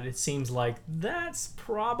talk about it, it seems like that's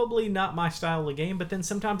probably not my style of game. But then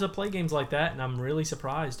sometimes I play games like that, and I'm really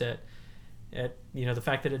surprised at the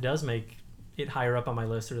fact that it does make it higher up on my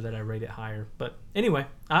list, or that I rate it higher. But anyway,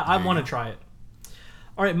 I want to try it.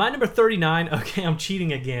 All right, my number 39. Okay, I'm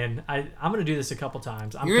cheating again. I'm going to do this a couple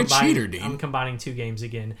times. You're a cheater, Dean. I'm combining two games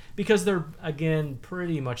again because they're, again,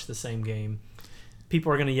 pretty much the same game.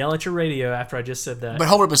 People are going to yell at your radio after I just said that. But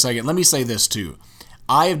hold up a second. Let me say this, too.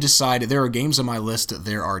 I have decided there are games on my list that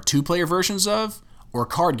there are two-player versions of or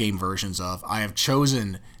card game versions of. I have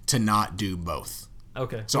chosen to not do both.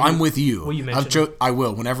 Okay. So I'm with you. Will you mention it? I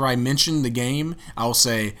will. Whenever I mention the game, I'll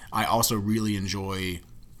say I also really enjoy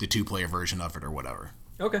the two-player version of it or whatever.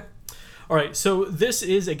 Okay. All right. So this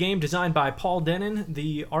is a game designed by Paul Dennen.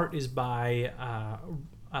 The art is by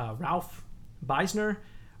Ralph Beisner,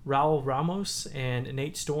 Raul Ramos, and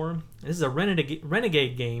Nate Storm. This is a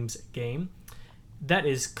Renegade Games game. That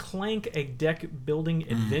is Clank, a deck building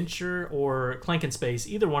adventure, or Clank in Space.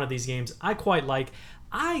 Either one of these games I quite like.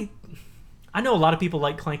 I know a lot of people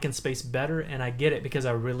like Clank in Space better, and I get it because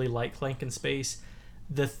I really like Clank in Space.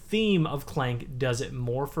 The theme of Clank does it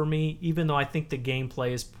more for me, even though I think the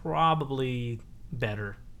gameplay is probably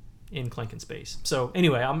better in Clank in Space. So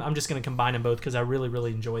anyway, I'm just going to combine them both because I really,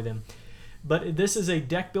 really enjoy them. But this is a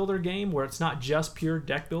deck builder game where it's not just pure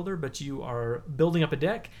deck builder, but you are building up a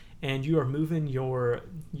deck and you are moving your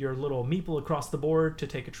little meeple across the board to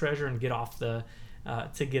take a treasure and get off to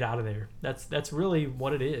get out of there. That's really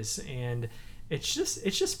what it is, and it's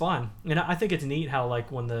just fun. And I think it's neat how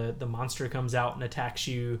like when the monster comes out and attacks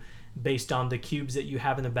you based on the cubes that you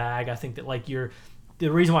have in the bag. I think that like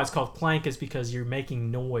the reason why it's called Clank is because you're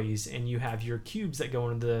making noise and you have your cubes that go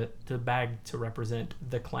into the bag to represent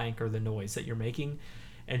the clank or the noise that you're making.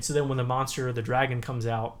 And so then when the monster or the dragon comes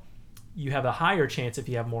out, you have a higher chance if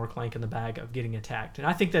you have more clank in the bag of getting attacked. And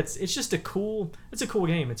I think it's a cool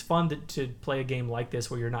game. It's fun to play a game like this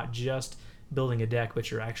where you're not just building a deck,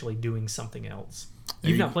 but you're actually doing something else.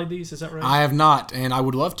 You've not played these, is that right? I have not, and I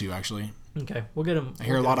would love to, actually. Okay, we'll get them. I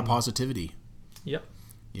hear a lot of positivity. Yep,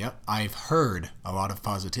 I've heard a lot of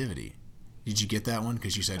positivity. Did you get that one?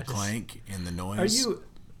 Because you said clank and the noise.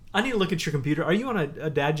 I need to look at your computer. Are you on a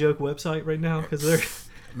dad joke website right now? Because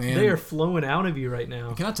they are flowing out of you right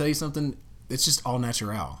now. Can I tell you something? It's just all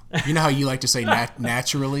natural. You know how you like to say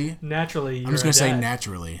naturally? Naturally, I'm just going to say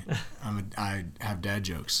naturally. I have dad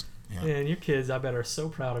jokes. Yeah. And your kids, I bet, are so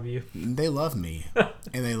proud of you. They love me,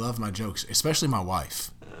 and they love my jokes, especially my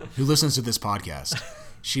wife, who listens to this podcast.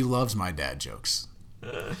 She loves my dad jokes. All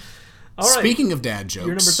right. Speaking of dad jokes...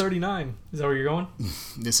 You're number 39. Is that where you're going?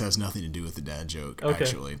 This has nothing to do with the dad joke, okay.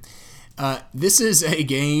 Actually. This is a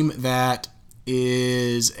game that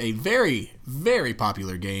is a very, very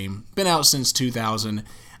popular game. Been out since 2000.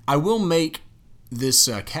 I will make this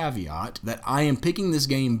caveat that I am picking this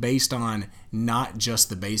game based on not just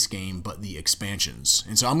the base game, but the expansions.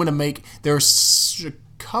 And so I'm going to make... There's a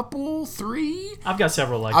couple, 3? I've got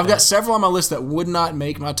several I've got several on my list that would not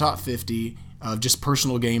make my top 50 of just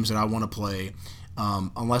personal games that I want to play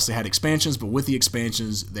unless they had expansions. But with the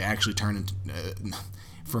expansions, they actually turn into...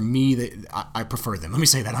 for me, I prefer them. Let me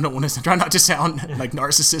say that. I don't want to try not to sound like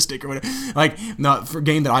narcissistic or whatever. Like, no, for a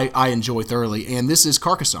game that I enjoy thoroughly. And this is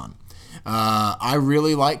Carcassonne. I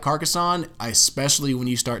really like Carcassonne, especially when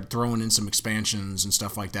you start throwing in some expansions and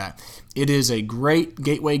stuff like that. It is a great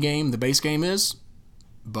gateway game, the base game is,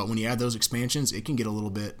 but when you add those expansions, it can get a little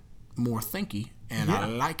bit more thinky, and I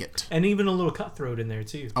like it. And even a little cutthroat in there,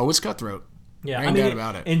 too. Oh, it's cutthroat. Yeah, I ain't doubt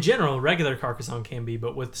about it. In general, regular Carcassonne can be,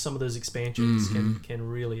 but with some of those expansions can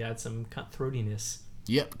really add some cutthroatiness.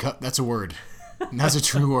 Yep, that's a word. That's a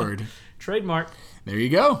true word. Trademark. There you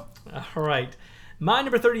go. All right. My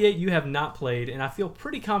number 38 you have not played, and I feel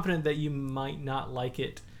pretty confident that you might not like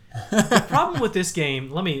it. The problem with this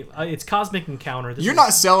game, it's Cosmic Encounter. You're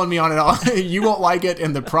not selling me on it all. You won't like it,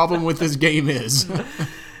 and the problem with this game is...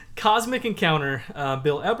 Cosmic Encounter,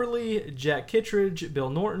 Bill Eberly, Jack Kittredge, Bill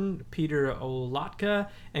Norton, Peter Olatka,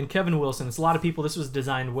 and Kevin Wilson. It's a lot of people. This was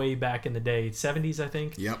designed way back in the day, 70s, I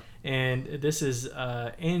think. Yep. And this is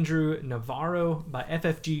Andrew Navarro by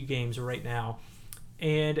FFG Games right now.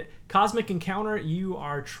 And Cosmic Encounter, you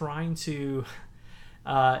are trying to...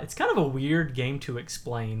 it's kind of a weird game to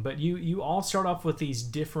explain, but you all start off with these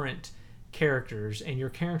different characters, and your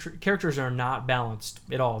characters are not balanced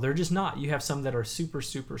at all. They're just not. You have some that are super,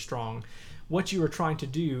 super strong. What you are trying to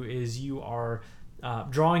do is you are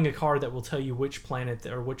drawing a card that will tell you which planet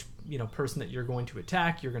or which person that you're going to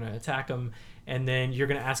attack. You're going to attack them, and then you're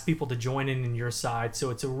going to ask people to join in your side. So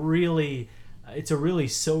it's a really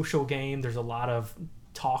social game. There's a lot of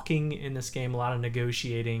talking in this game, a lot of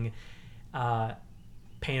negotiating,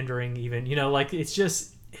 pandering even. It's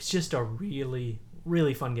just a really,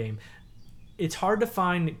 really fun game. It's hard to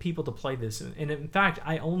find people to play this, and in fact,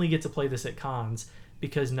 I only get to play this at cons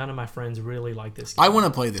because none of my friends really like this game. I want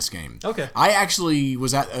to play this game. Okay. I actually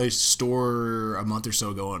was at a store a month or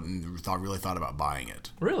so ago and really thought about buying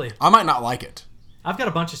it. Really? I might not like it. I've got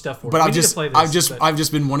a bunch of stuff for it. But I've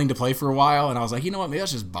just been wanting to play for a while, and I was like, you know what, maybe I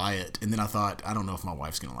should just buy it. And then I thought, I don't know if my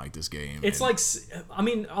wife's gonna like this game. It's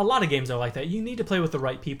a lot of games are like that. You need to play with the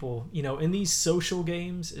right people. In these social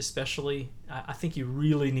games, especially, I think you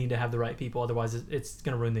really need to have the right people. Otherwise, it's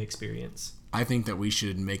gonna ruin the experience. I think that we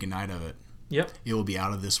should make a night of it. Yep. It will be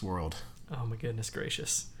out of this world. Oh my goodness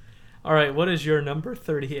gracious! All right, what is your number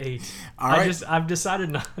 38? All right. I've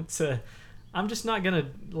decided not to. I'm just not gonna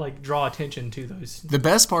draw attention to those. The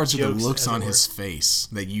best parts are the looks on his face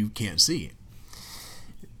that you can't see.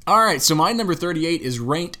 All right, so my number 38 is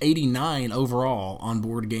ranked 89 overall on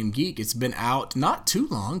Board Game Geek. It's been out not too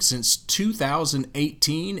long, since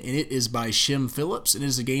 2018, and it is by Shem Phillips. It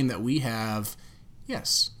is a game that we have.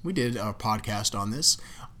 Yes, we did a podcast on this.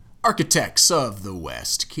 Architects of the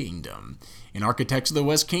West Kingdom. In Architects of the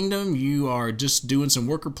West Kingdom, you are just doing some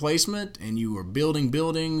worker placement, and you are building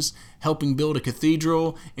buildings, helping build a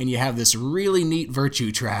cathedral, and you have this really neat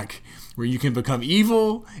virtue track where you can become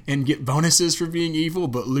evil and get bonuses for being evil,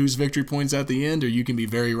 but lose victory points at the end, or you can be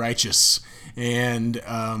very righteous and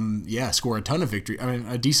score a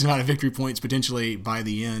decent amount of victory points potentially by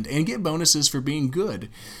the end, and get bonuses for being good.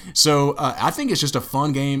 So I think it's just a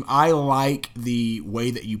fun game. I like the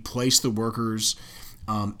way that you place the workers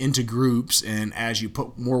into groups, and as you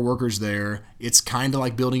put more workers there, it's kind of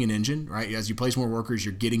like building an engine, right? As you place more workers,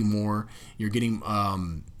 you're getting more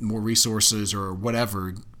resources or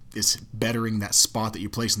whatever. It's bettering that spot that you're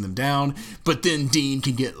placing them down. But then Dean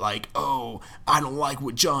can get like, oh, I don't like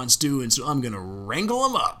what John's doing, so I'm going to wrangle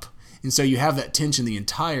him up. And so you have that tension the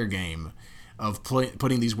entire game of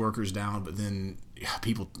putting these workers down, but then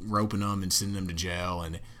people roping them and sending them to jail,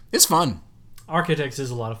 and it's fun. Architects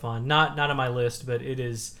is a lot of fun. Not on my list, but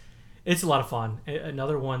it's a lot of fun.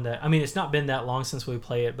 Another one that, it's not been that long since we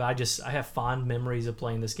play it, but I have fond memories of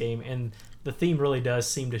playing this game, and the theme really does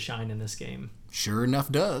seem to shine in this game. Sure enough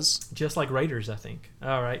does. Just like Raiders, I think.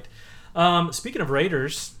 All right. Speaking of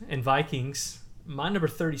Raiders and Vikings, my number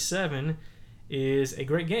 37 is a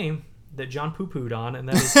great game that John poo-pooed on, and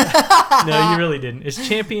that is... No, you really didn't. It's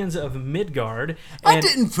Champions of Midgard. I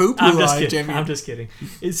didn't poo-poo on Champions. I'm just kidding.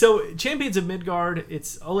 So, Champions of Midgard,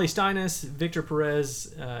 it's Ole Steinus, Victor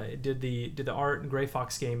Perez did the art, and Gray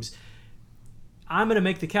Fox Games. I'm going to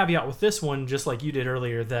make the caveat with this one, just like you did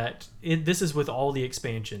earlier, that this is with all the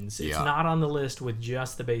expansions. It's not on the list with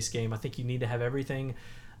just the base game. I think you need to have everything.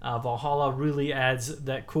 Valhalla really adds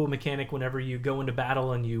that cool mechanic whenever you go into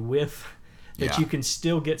battle and you whiff, that you can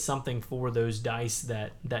still get something for those dice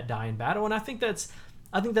that die in battle. And I think that's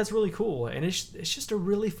really cool. And it's just a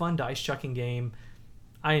really fun dice chucking game.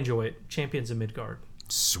 I enjoy it. Champions of Midgard.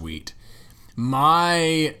 Sweet.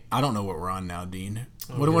 I don't know what we're on now, Dean.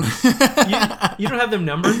 You don't have them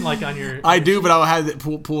numbered on your... I do, but I'll have it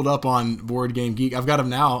pulled up on Board Game Geek. I've got them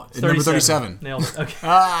now. Number 37. Nailed it. Okay.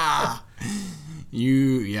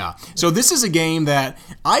 So this is a game that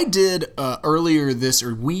I did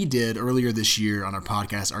we did earlier this year on our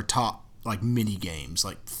podcast, our top like mini games,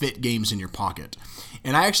 like fit games in your pocket.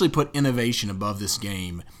 And I actually put Innovation above this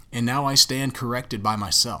game, and now I stand corrected by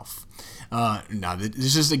myself. Now,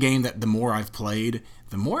 this is a game that the more I've played,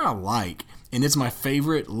 the more I like, and it's my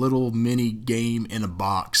favorite little mini game in a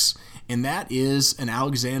box, and that is an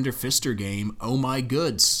Alexander Pfister game, Oh My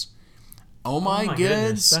Goods. Oh my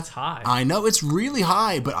goodness, that's high. I know, it's really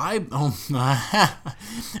high, but I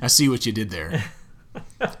see what you did there.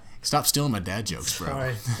 Stop stealing my dad jokes,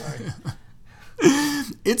 bro. Sorry.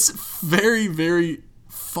 It's very, very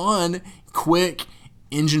fun, quick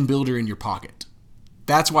engine builder in your pocket.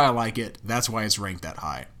 That's why I like it. That's why it's ranked that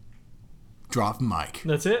high. Drop mic.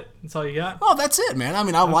 That's it? That's all you got? Oh, that's it, man. I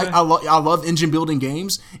mean, I love engine building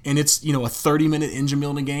games, and it's, a 30-minute engine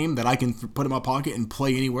building game that I can put in my pocket and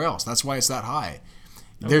play anywhere else. That's why it's that high.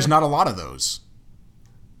 Okay. There's not a lot of those.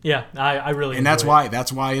 Yeah, I really. And that's why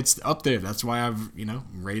it's up there. That's why I've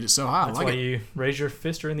rated it so high. That's why you raise your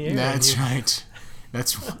fister in the air. That's right.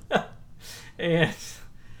 That's. And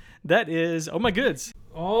that is Oh My Goods.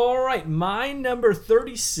 All right, my number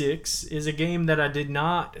 36 is a game that I did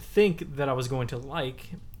not think that I was going to like,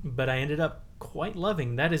 but I ended up quite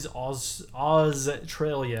loving. That is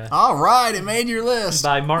Australia. All right, it made your list.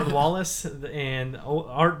 By Martin Wallace and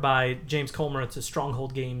art by James Colmer. It's a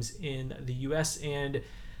Stronghold Games in the U.S. And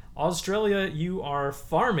Australia, you are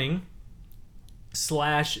farming /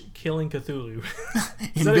 killing Cthulhu.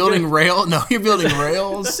 You're building rails? No, you're building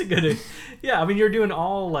rails. That's a good. Yeah, I mean, you're doing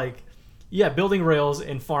all building rails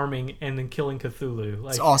and farming and then killing Cthulhu.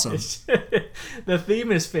 It's awesome. The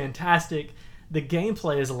theme is fantastic. The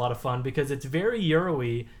gameplay is a lot of fun because it's very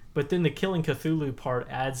Euro-y, but then the killing Cthulhu part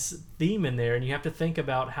adds theme in there, and you have to think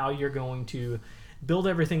about how you're going to build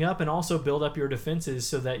everything up and also build up your defenses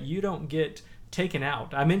so that you don't get taken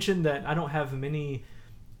out. I mentioned that I don't have many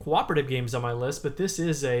cooperative games on my list, but this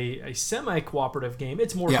is a semi-cooperative game.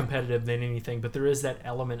 It's more competitive than anything, but there is that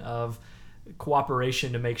element of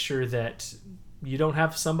cooperation to make sure that you don't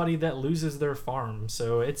have somebody that loses their farm.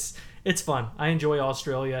 So it's fun. I enjoy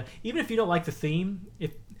Australia. Even if you don't like the theme,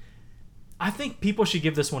 I think people should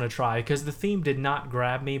give this one a try because the theme did not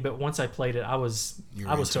grab me, but once I played it, I was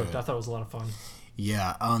hooked. I thought it was a lot of fun.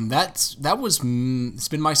 Yeah, it's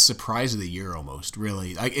been my surprise of the year almost,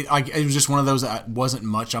 really. It was just one of those that wasn't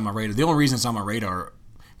much on my radar. The only reason it's on my radar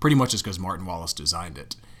pretty much is because Martin Wallace designed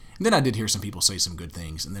it. And then I did hear some people say some good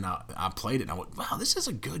things, and then I played it, and I went, wow, this is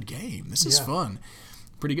a good game. This is fun.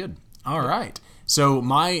 Pretty good. All right. So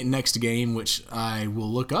my next game, which I will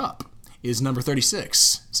look up, is number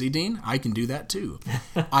 36. See, Dean? I can do that too.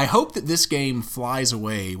 I hope that this game flies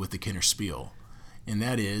away with the Kenner Spiel, and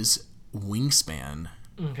that is Wingspan.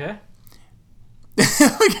 Okay.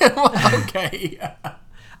 Okay.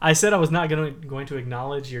 I said I was not going to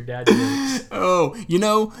acknowledge your dad jokes. Oh,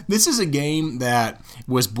 this is a game that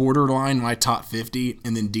was borderline my top 50,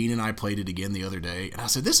 and then Dean and I played it again the other day, and I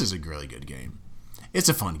said, this is a really good game. It's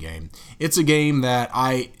a fun game. It's a game that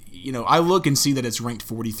I look and see that it's ranked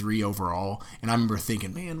 43 overall, and I remember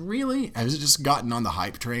thinking, man, really? Has it just gotten on the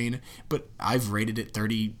hype train? But I've rated it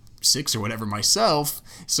 36 or whatever myself,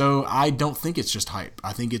 so I don't think it's just hype.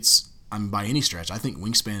 I think by any stretch, I think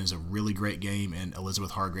Wingspan is a really great game, and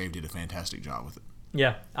Elizabeth Hargrave did a fantastic job with it.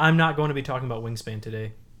 Yeah, I'm not going to be talking about Wingspan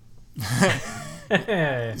today.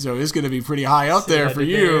 So it's going to be pretty high up there for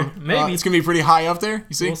you. Maybe. It's going to be pretty high up there,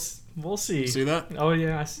 you see? We'll see. You see that? Oh,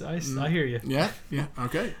 yeah, I hear you. Yeah,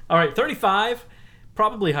 okay. All right, 35,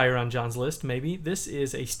 probably higher on John's list, maybe. This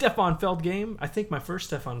is a Stefan Feld game. I think my first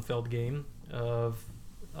Stefan Feld game of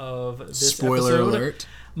this Spoiler episode. Alert.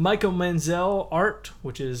 Michael Menzel art,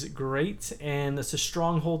 which is great, and it's a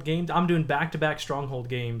Stronghold game. I'm doing back-to-back Stronghold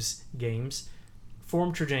games.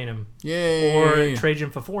 Forum Trajanum. Yay! Or Trajan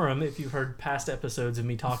for Forum, if you've heard past episodes of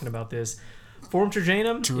me talking about this. Forum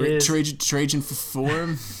Trajanum is... Trajan for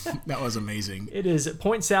Forum? That was amazing. It is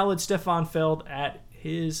point salad Stefan Feld at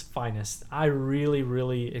his finest. I really,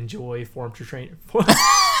 really enjoy Forum Trajanum.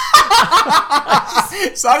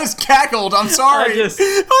 So I just cackled. I'm sorry. I'm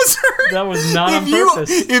sorry. That was not on purpose.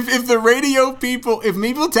 If the radio people, if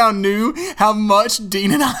Meepletown knew how much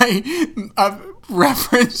Dean and I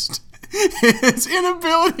referenced his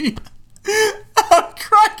inability, I'm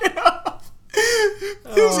cracking up.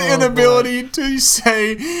 His inability to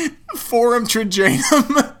say Forum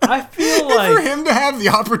Trajanum. I feel like for him to have the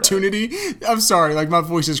opportunity. I'm sorry, my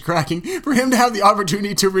voice is cracking. For him to have the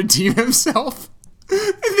opportunity to redeem himself.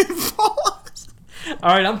 And then pause.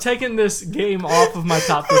 All right, I'm taking this game off of my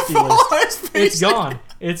top 50 list. It's gone.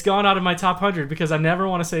 It's gone out of my top 100 because I never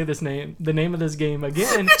want to say the name of this game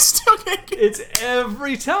again. It's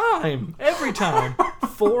every time.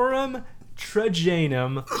 Forum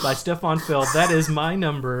Trajanum by Stefan Feld. That is my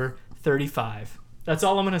number 35. That's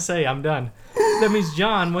all I'm going to say. I'm done. That means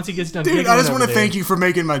John, once he gets done Dude, I just want to thank you for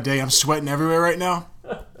making my day. I'm sweating everywhere right now.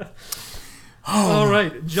 All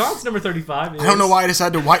right. John's number 35 is... I don't know why I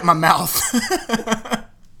decided to wipe my mouth.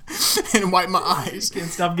 And wipe my eyes. Can't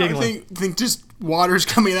stop giggling. I think just water's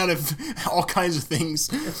coming out of all kinds of things.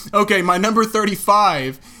 Okay, my number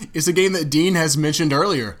 35 is a game that Dean has mentioned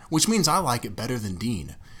earlier, which means I like it better than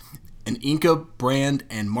Dean. An Inca brand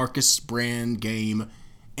and Marcus brand game,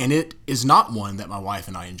 and it is not one that my wife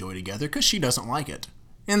and I enjoy together because she doesn't like it.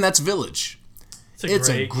 And that's Village. It's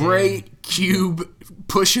a great cube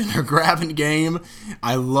pushing or grabbing game.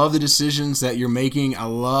 I love the decisions that you're making. I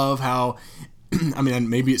love how... I mean,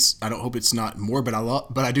 maybe it's. I don't hope it's not more, but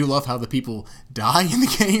I do love how the people die in the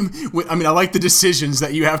game. I mean, I like the decisions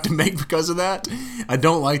that you have to make because of that. I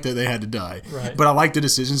don't like that they had to die, right. But I like the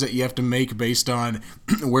decisions that you have to make based on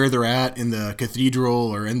where they're at in the cathedral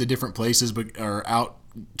or in the different places, or out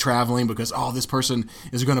traveling because this person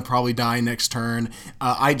is going to probably die next turn.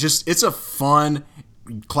 It's a fun,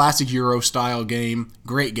 classic Euro style game.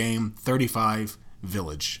 Great game. 35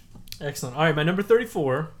 Village. Excellent. All right, my number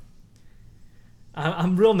 34.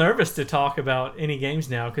 I'm real nervous to talk about any games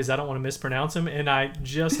now because I don't want to mispronounce them, and I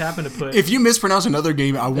just happen to put... If you mispronounce another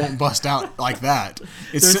game, I won't bust out like that.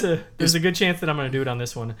 There's a good chance that I'm going to do it on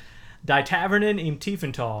this one. Die Tavernen im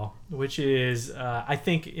Tiefental, which is, I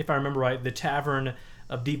think, if I remember right, the Tavern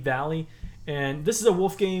of Deep Valley. And this is a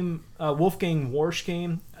Wolfgang Warsch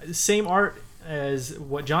game. Same art as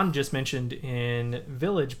what John just mentioned in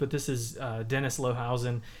Village, but this is Dennis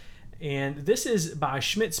Lohausen. And this is by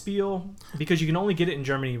Schmidt Spiel, because you can only get it in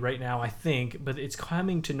Germany right now, I think, but it's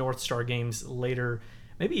coming to North Star Games later,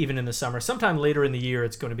 maybe even in the summer. Sometime later in the year,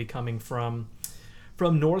 it's going to be coming from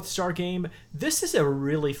North Star Game. This is a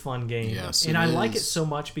really fun game, yes, and I like it so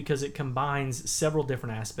much because it combines several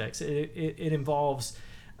different aspects. It involves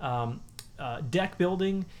deck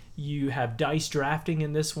building. You have dice drafting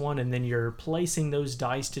in this one, and then you're placing those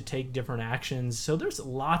dice to take different actions. So there's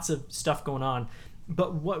lots of stuff going on.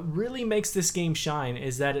 But what really makes this game shine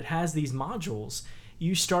is that it has these modules.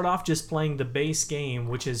 You start off just playing the base game,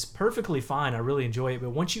 which is perfectly fine. I really enjoy it.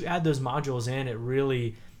 But once you add those modules in, it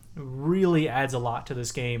really, really adds a lot to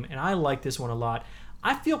this game. And I like this one a lot.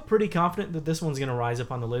 I feel pretty confident that this one's going to rise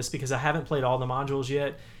up on the list because I haven't played all the modules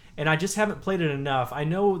yet. And I just haven't played it enough. I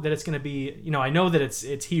know that it's going to be, I know that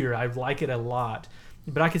it's here. I like it a lot.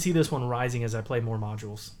 But I can see this one rising as I play more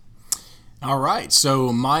modules. All right,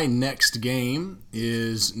 so my next game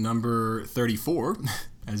is number 34,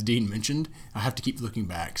 as Dean mentioned. I have to keep looking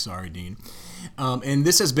back. Sorry, Dean. And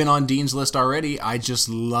this has been on Dean's list already. I just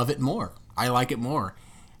love it more. I like it more.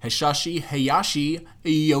 Hayashi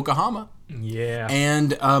Yokohama. Yeah.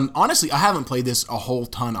 And honestly, I haven't played this a whole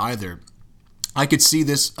ton either. I could see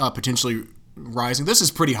this potentially rising. This is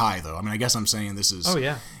pretty high, though. I mean, I guess I'm saying this is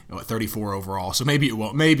 34 overall, so maybe it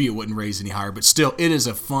won't. Maybe it wouldn't raise any higher, but still, it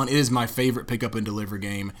is my favorite pick up and deliver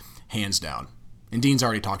game, hands down. And Dean's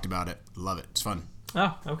already talked about it. Love it. It's fun.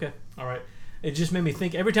 Oh, okay. All right. It just made me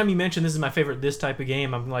think. Every time you mention this is my favorite, this type of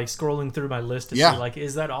game, I'm like scrolling through my list to see, like,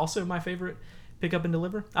 is that also my favorite pick up and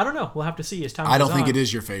deliver? I don't know. We'll have to see as time goes on. I don't think it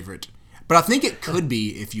is your favorite, but I think it could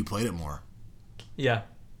be if you played it more. Yeah,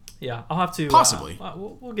 I'll have to possibly.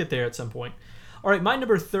 We'll get there at some point. All right, my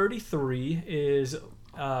number 33 is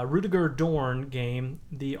Rudiger Dorn game.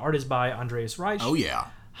 The art is by Andreas Reich. Oh yeah.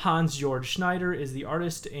 Hans-Georg Schneider is the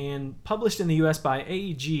artist, and published in the U.S. by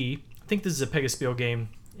AEG. I think this is a Pegasus Spiel game.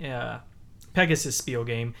 Pegasus Spiel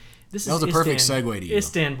game. This that was a perfect segue to you.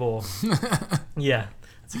 Istanbul. Yeah.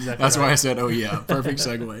 That's why I said, oh yeah, perfect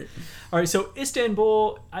segue. All right, so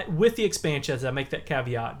Istanbul, with the expansions, I make that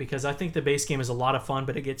caveat because I think the base game is a lot of fun,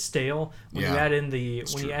 but it gets stale when you add in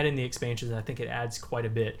the expansions. I think it adds quite a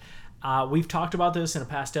bit. We've talked about this in a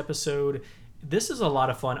past episode. This is a lot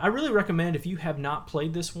of fun. I really recommend if you have not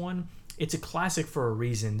played this one. It's a classic for a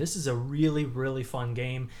reason. This is a really, really fun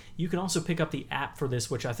game. You can also pick up the app for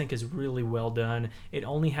this, which I think is really well done. It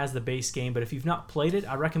only has the base game, but if you've not played it,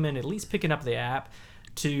 I recommend at least picking up the app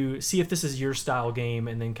to see if this is your style game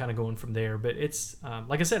and then kind of going from there. But it's,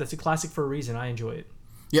 like I said, it's a classic for a reason. I enjoy it.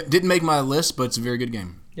 Yep, didn't make my list, but it's a very good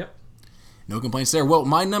game. Yep. No complaints there. Well,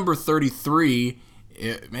 my number 33,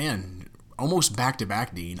 man, almost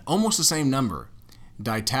back-to-back, Dean. Almost the same number.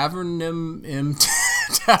 Die Tavernen im...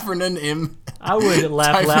 I would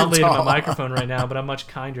laugh loudly into my microphone right now, but I'm much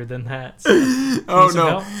kinder than that. So.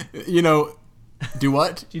 No. Help? Do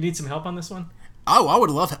what? Do you need some help on this one? Oh, I would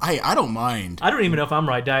love it. Hey, I don't mind. I don't even know if I'm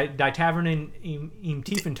right. Die Tavernen im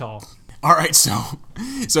Tiefental. All right, so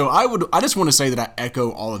I just want to say that I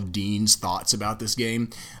echo all of Dean's thoughts about this game.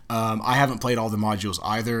 I haven't played all the modules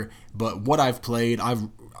either, but what I've played, I've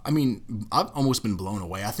I mean, I've almost been blown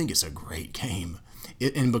away. I think it's a great game.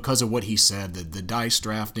 And because of what he said, the dice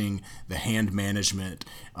drafting, the hand management,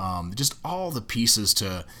 just all the pieces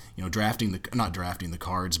to, not drafting the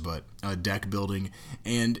cards, but deck building.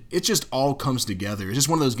 And it just all comes together. It's just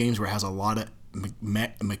one of those games where it has a lot of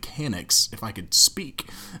mechanics, if I could speak,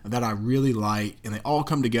 that I really like. And they all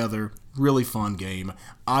come together. Really fun game.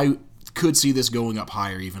 I could see this going up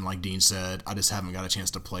higher, even like Dean said. I just haven't got a chance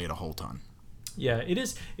to play it a whole ton. Yeah, it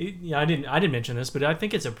is. I didn't mention this, but I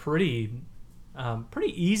think it's a pretty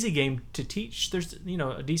easy game to teach. There's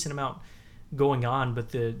a decent amount going on,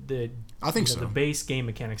 but I think so. The base game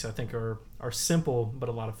mechanics I think are simple but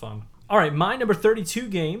a lot of fun. All right, my number 32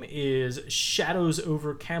 game is Shadows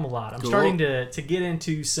over Camelot. I'm starting to get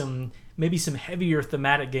into maybe some heavier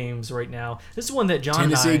thematic games right now. This is one that John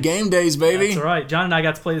Tennessee Game Days, baby. That's right. John and I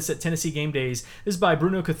got to play this at Tennessee Game Days. This is by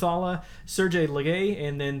Bruno Cathala, Sergei Legay,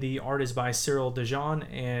 and then the art is by Cyril Dejean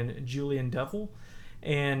and Julian Duval.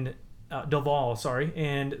 And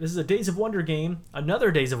this is a Days of Wonder game,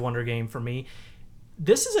 another Days of Wonder game for me.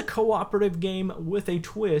 This is a cooperative game with a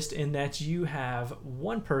twist in that you have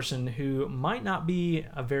one person who might not be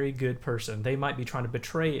a very good person. They might be trying to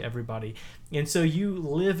betray everybody. And so you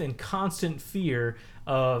live in constant fear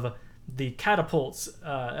of the catapults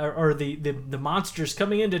or the monsters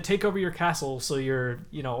coming in to take over your castle. So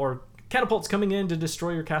or catapults coming in to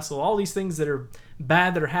destroy your castle. All these things that are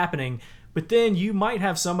bad that are happening. But then you might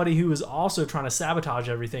have somebody who is also trying to sabotage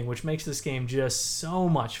everything, which makes this game just so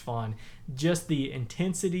much fun. Just the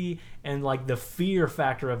intensity and like the fear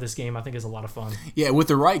factor of this game, I think, is a lot of fun. Yeah, with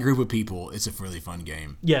the right group of people, it's a really fun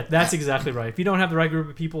game. Yeah, that's exactly right. If you don't have the right group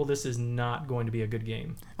of people, this is not going to be a good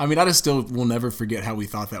game. I mean, I just still will never forget how we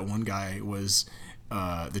thought that one guy was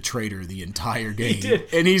the traitor the entire game. He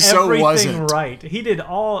did and he so wasn't. Right. He did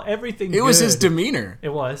everything It was his demeanor.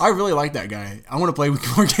 It was. I really like that guy. I want to play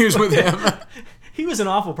more games with him. He was an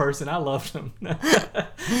awful person. I loved him.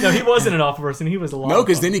 No, he wasn't an awful person. He was a lot. No,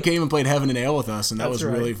 because then he came and played Heaven and Ale with us, and that was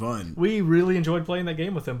really fun. We really enjoyed playing that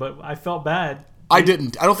game with him, but I felt bad. I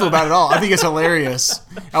didn't. I don't feel bad at all. I think it's hilarious.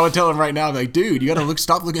 I would tell him right now, like, dude, you got to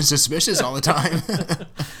stop looking suspicious all the time.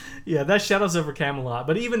 Yeah, that's Shadows over Camelot.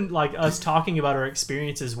 But even like us talking about our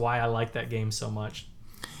experiences, why I like that game so much.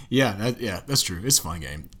 Yeah, that's true. It's a fun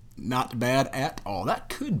game. Not bad at all. That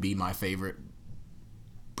could be my favorite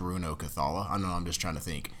Bruno Cathala. I don't know. I'm just trying to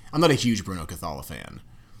think. I'm not a huge Bruno Cathala fan,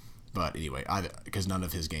 but anyway, because none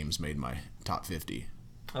of his games made my top 50.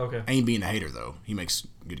 Okay. I ain't being a hater though. He makes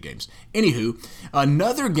good games. Anywho,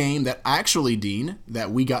 another game that actually, Dean,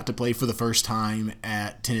 that we got to play for the first time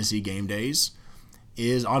at Tennessee Game Days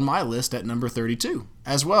is on my list at number 32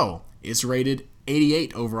 as well. It's rated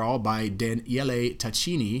 88 overall by Daniele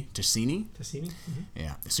Taccini. Mm-hmm.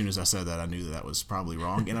 Yeah, as soon as I said that, I knew that was probably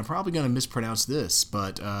wrong, and I'm probably going to mispronounce this,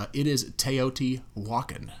 but it is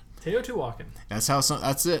Teotihuacan. Teotihuacan. That's how.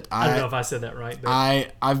 That's it. I don't know if I said that right.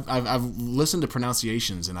 But I've listened to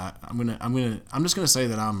pronunciations, and I'm just gonna say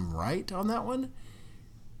that I'm right on that one.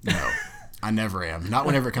 No, I never am. Not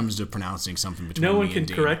whenever it comes to pronouncing something between. No one me can and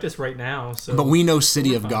Dean. correct us right now. So. But we know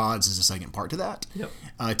City of Gods is the second part to that. Yep.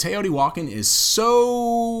 Teotihuacan is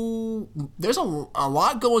so. There's a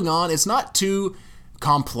lot going on. It's not too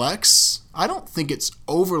complex. I don't think it's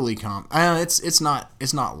overly it's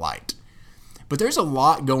not light. But there's a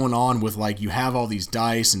lot going on with, like, you have all these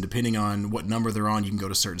dice, and depending on what number they're on, you can go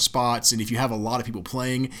to certain spots. And if you have a lot of people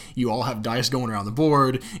playing, you all have dice going around the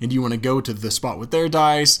board. And do you want to go to the spot with their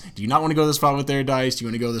dice? Do you not want to go to the spot with their dice? Do you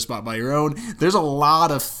want to go to the spot by your own? There's a lot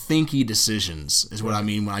of thinky decisions, is what I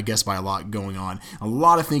mean when I guess by a lot going on. A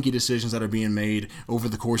lot of thinky decisions that are being made over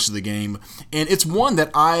the course of the game. And it's one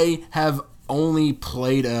that I have only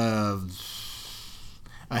played a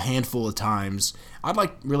handful of times. I'd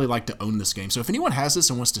really like to own this game. So if anyone has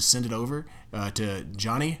this and wants to send it over to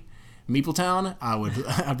Johnny Meepletown,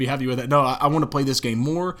 I'd be happy with that. No, I want to play this game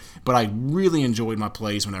more, but I really enjoyed my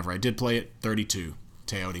plays whenever I did play it. 32,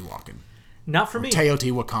 Teotihuacan. Not for me.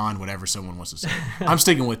 Teotihuacan, whatever someone wants to say. I'm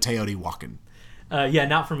sticking with Teotihuacan. Yeah,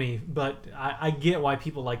 not for me, but I get why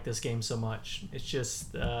people like this game so much. It's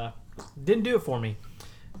just didn't do it for me.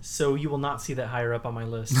 So you will not see that higher up on my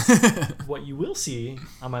list. What you will see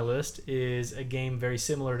on my list is a game very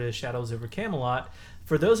similar to Shadows over Camelot.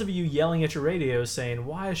 For those of you yelling at your radio saying,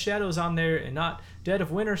 why is Shadows on there and not Dead of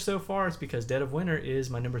Winter so far? It's because Dead of Winter is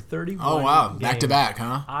my number 31 Oh, wow. game. Back to back,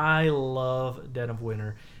 huh? I love Dead of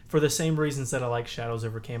Winter for the same reasons that I like Shadows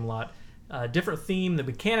over Camelot. Different theme. The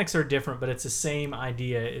mechanics are different, but it's the same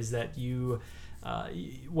idea, is that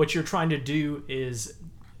what you're trying to do is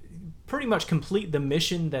pretty much complete the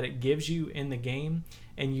mission that it gives you in the game,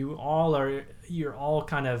 and you're all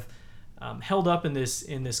kind of held up in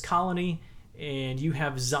this colony, and you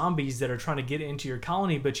have zombies that are trying to get into your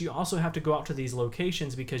colony, but you also have to go out to these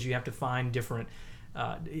locations because you have to find different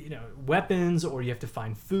weapons, or you have to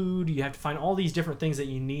find food. You have to find all these different things that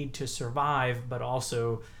you need to survive, but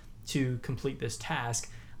also to complete this task.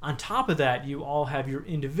 On top of that, you all have your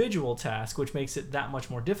individual task, which makes it that much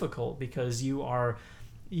more difficult because you are,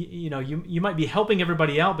 you might be helping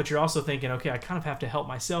everybody out, but you're also thinking, okay, I kind of have to help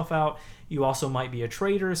myself out. You also might be a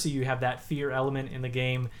traitor, so you have that fear element in the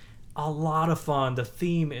game. A lot of fun. The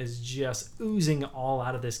theme is just oozing all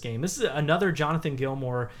out of this game. This is another Jonathan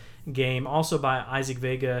Gilmour game, also by Isaac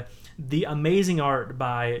Vega. The amazing art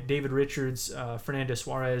by David Richards, Fernando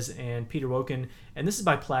Suarez, and Peter Woken. And this is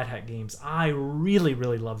by Plaid Hat Games. I really,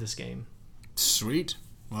 really love this game. Sweet.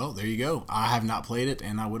 Well, there you go. I have not played it,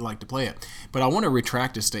 and I would like to play it. But I want to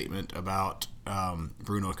retract a statement about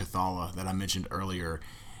Bruno Cathala that I mentioned earlier.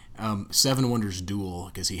 Seven Wonders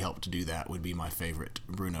Duel, because he helped to do that, would be my favorite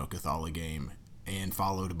Bruno Cathala game, and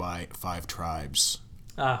followed by Five Tribes.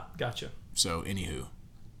 Ah, gotcha. So, anywho.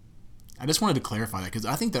 I just wanted to clarify that, because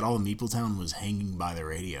I think that all of Meepletown was hanging by the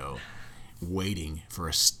radio, waiting for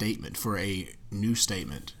a statement, for a new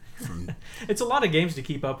statement. It's a lot of games to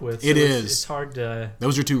keep up with. So it is. It's hard to...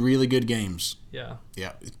 Those are two really good games. Yeah.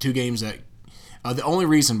 Yeah, two games that... the only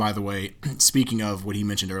reason, by the way, speaking of what he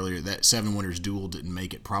mentioned earlier, that Seven Wonders Duel didn't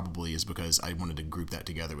make it probably is because I wanted to group that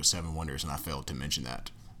together with Seven Wonders, and I failed to mention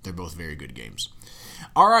that. They're both very good games.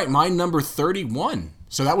 All right, my number 31.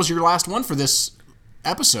 So that was your last one for this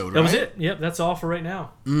episode, right? That was it. Yep, that's all for right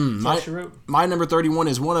now. That's all she wrote. My number 31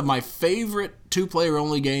 is one of my favorite two-player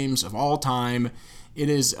only games of all time. It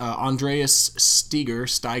is Andreas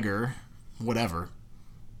Steiger, whatever.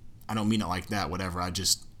 I don't mean it like that, whatever. I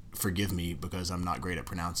just, forgive me because I'm not great at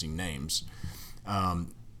pronouncing names.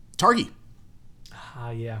 Targi.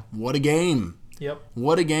 Yeah. What a game. Yep.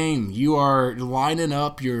 What a game. You are lining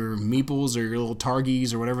up your meeples or your little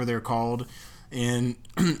targies or whatever they're called and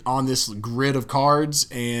on this grid of cards,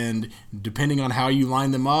 and depending on how you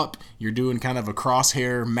line them up, you're doing kind of a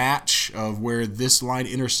crosshair match of where this line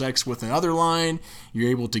intersects with another line. You're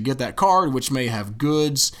able to get that card, which may have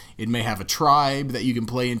goods. It may have a tribe that you can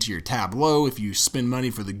play into your tableau if you spend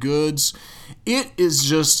money for the goods. It is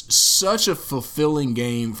just such a fulfilling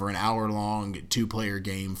game for an hour-long two-player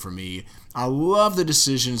game for me. I love the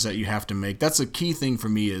decisions that you have to make. That's a key thing for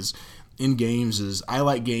me is in games is I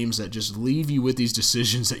like games that just leave you with these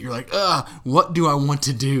decisions that you're like, what do I want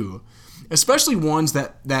to do? Especially ones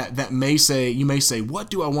that may say, you may say,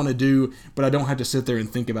 what do I want to do? But I don't have to sit there and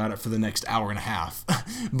think about it for the next hour and a half.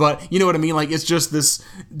 But you know what I mean? Like, it's just this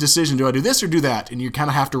decision. Do I do this or do that? And you kind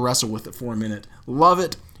of have to wrestle with it for a minute. Love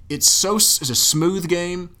it. It's a smooth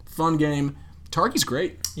game, fun game. Targi's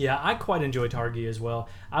great. Yeah, I quite enjoy Targi as well.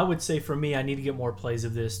 I would say for me, I need to get more plays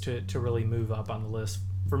of this to really move up on the list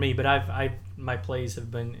for me. But my plays have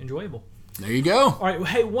been enjoyable. There you go. All right.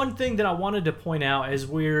 Hey, one thing that I wanted to point out as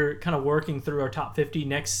we're kind of working through our top 50.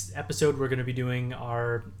 Next episode, we're going to be doing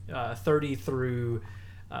our 30 through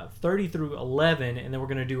 11, and then we're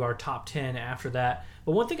going to do our top 10 after that.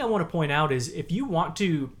 But one thing I want to point out is if you want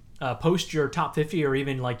to post your top 50 or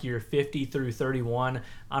even like your 50 through 31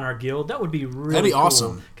 on our guild, that would be really That'd be cool,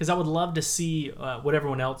 awesome. because I would love to see what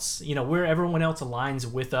everyone else, where everyone else aligns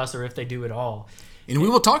with us, or if they do it all. And we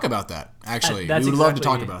will talk about that, actually. We would love to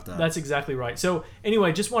talk about that. That's exactly right. So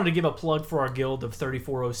anyway, just wanted to give a plug for our guild of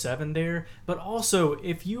 3407 there. But also,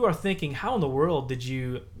 if you are thinking, how in the world did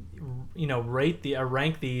you rank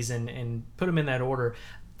these and put them in that order?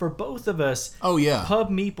 For both of us,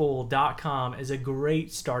 pubmeeple.com is a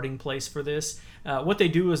great starting place for this. What they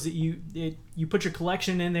do is that you put your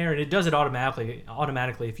collection in there, and it does it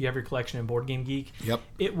automatically if you have your collection in Board Game Geek. Yep.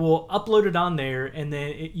 It will upload it on there, and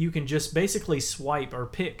then you can just basically swipe or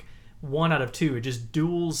pick one out of two. It just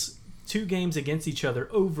duels two games against each other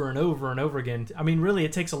over and over and over again. I mean, really,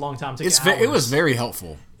 it takes a long time. It was very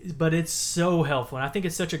helpful. But it's so helpful, and I think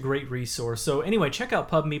it's such a great resource. So anyway, check out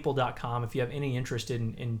pubmeeple.com if you have any interest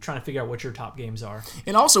in trying to figure out what your top games are.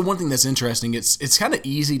 And also, one thing that's interesting, it's kind of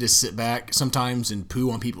easy to sit back sometimes and poo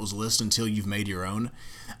on people's list until you've made your own.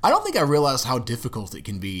 I don't think I realized how difficult it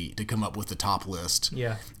can be to come up with the top list.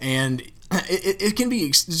 Yeah. And it can be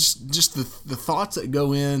just the thoughts that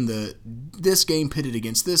go in, this game pitted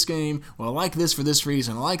against this game. Well, I like this for this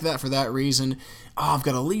reason. I like that for that reason. Oh, I've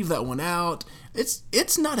got to leave that one out.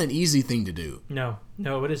 It's not an easy thing to do. No,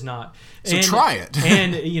 it is not. So try it.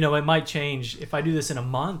 And, it might change. If I do this in a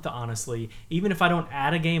month, honestly, even if I don't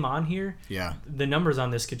add a game on here, the numbers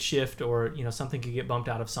on this could shift, or, something could get bumped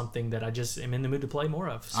out of something that I just am in the mood to play more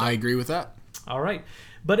of. So. I agree with that. All right.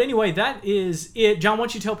 But anyway, that is it. John, why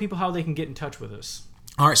don't you tell people how they can get in touch with us?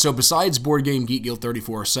 All right, so besides Board Game Geek Guild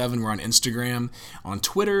 3407, we're on Instagram, on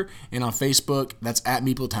Twitter, and on Facebook. That's at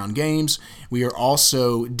Meepletown Games. We are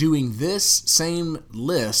also doing this same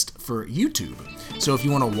list for YouTube. So if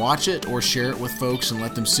you want to watch it or share it with folks and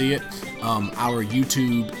let them see it, our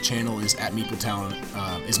YouTube channel is at Meepletown.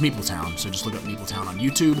 Is Meepletown. So just look up Meepletown on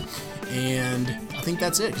YouTube. And I think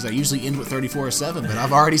that's it, because I usually end with 3407, but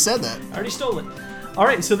I've already said that. I already stole it. All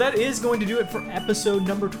right, so that is going to do it for episode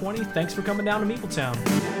number 20. Thanks for coming down to Meepletown.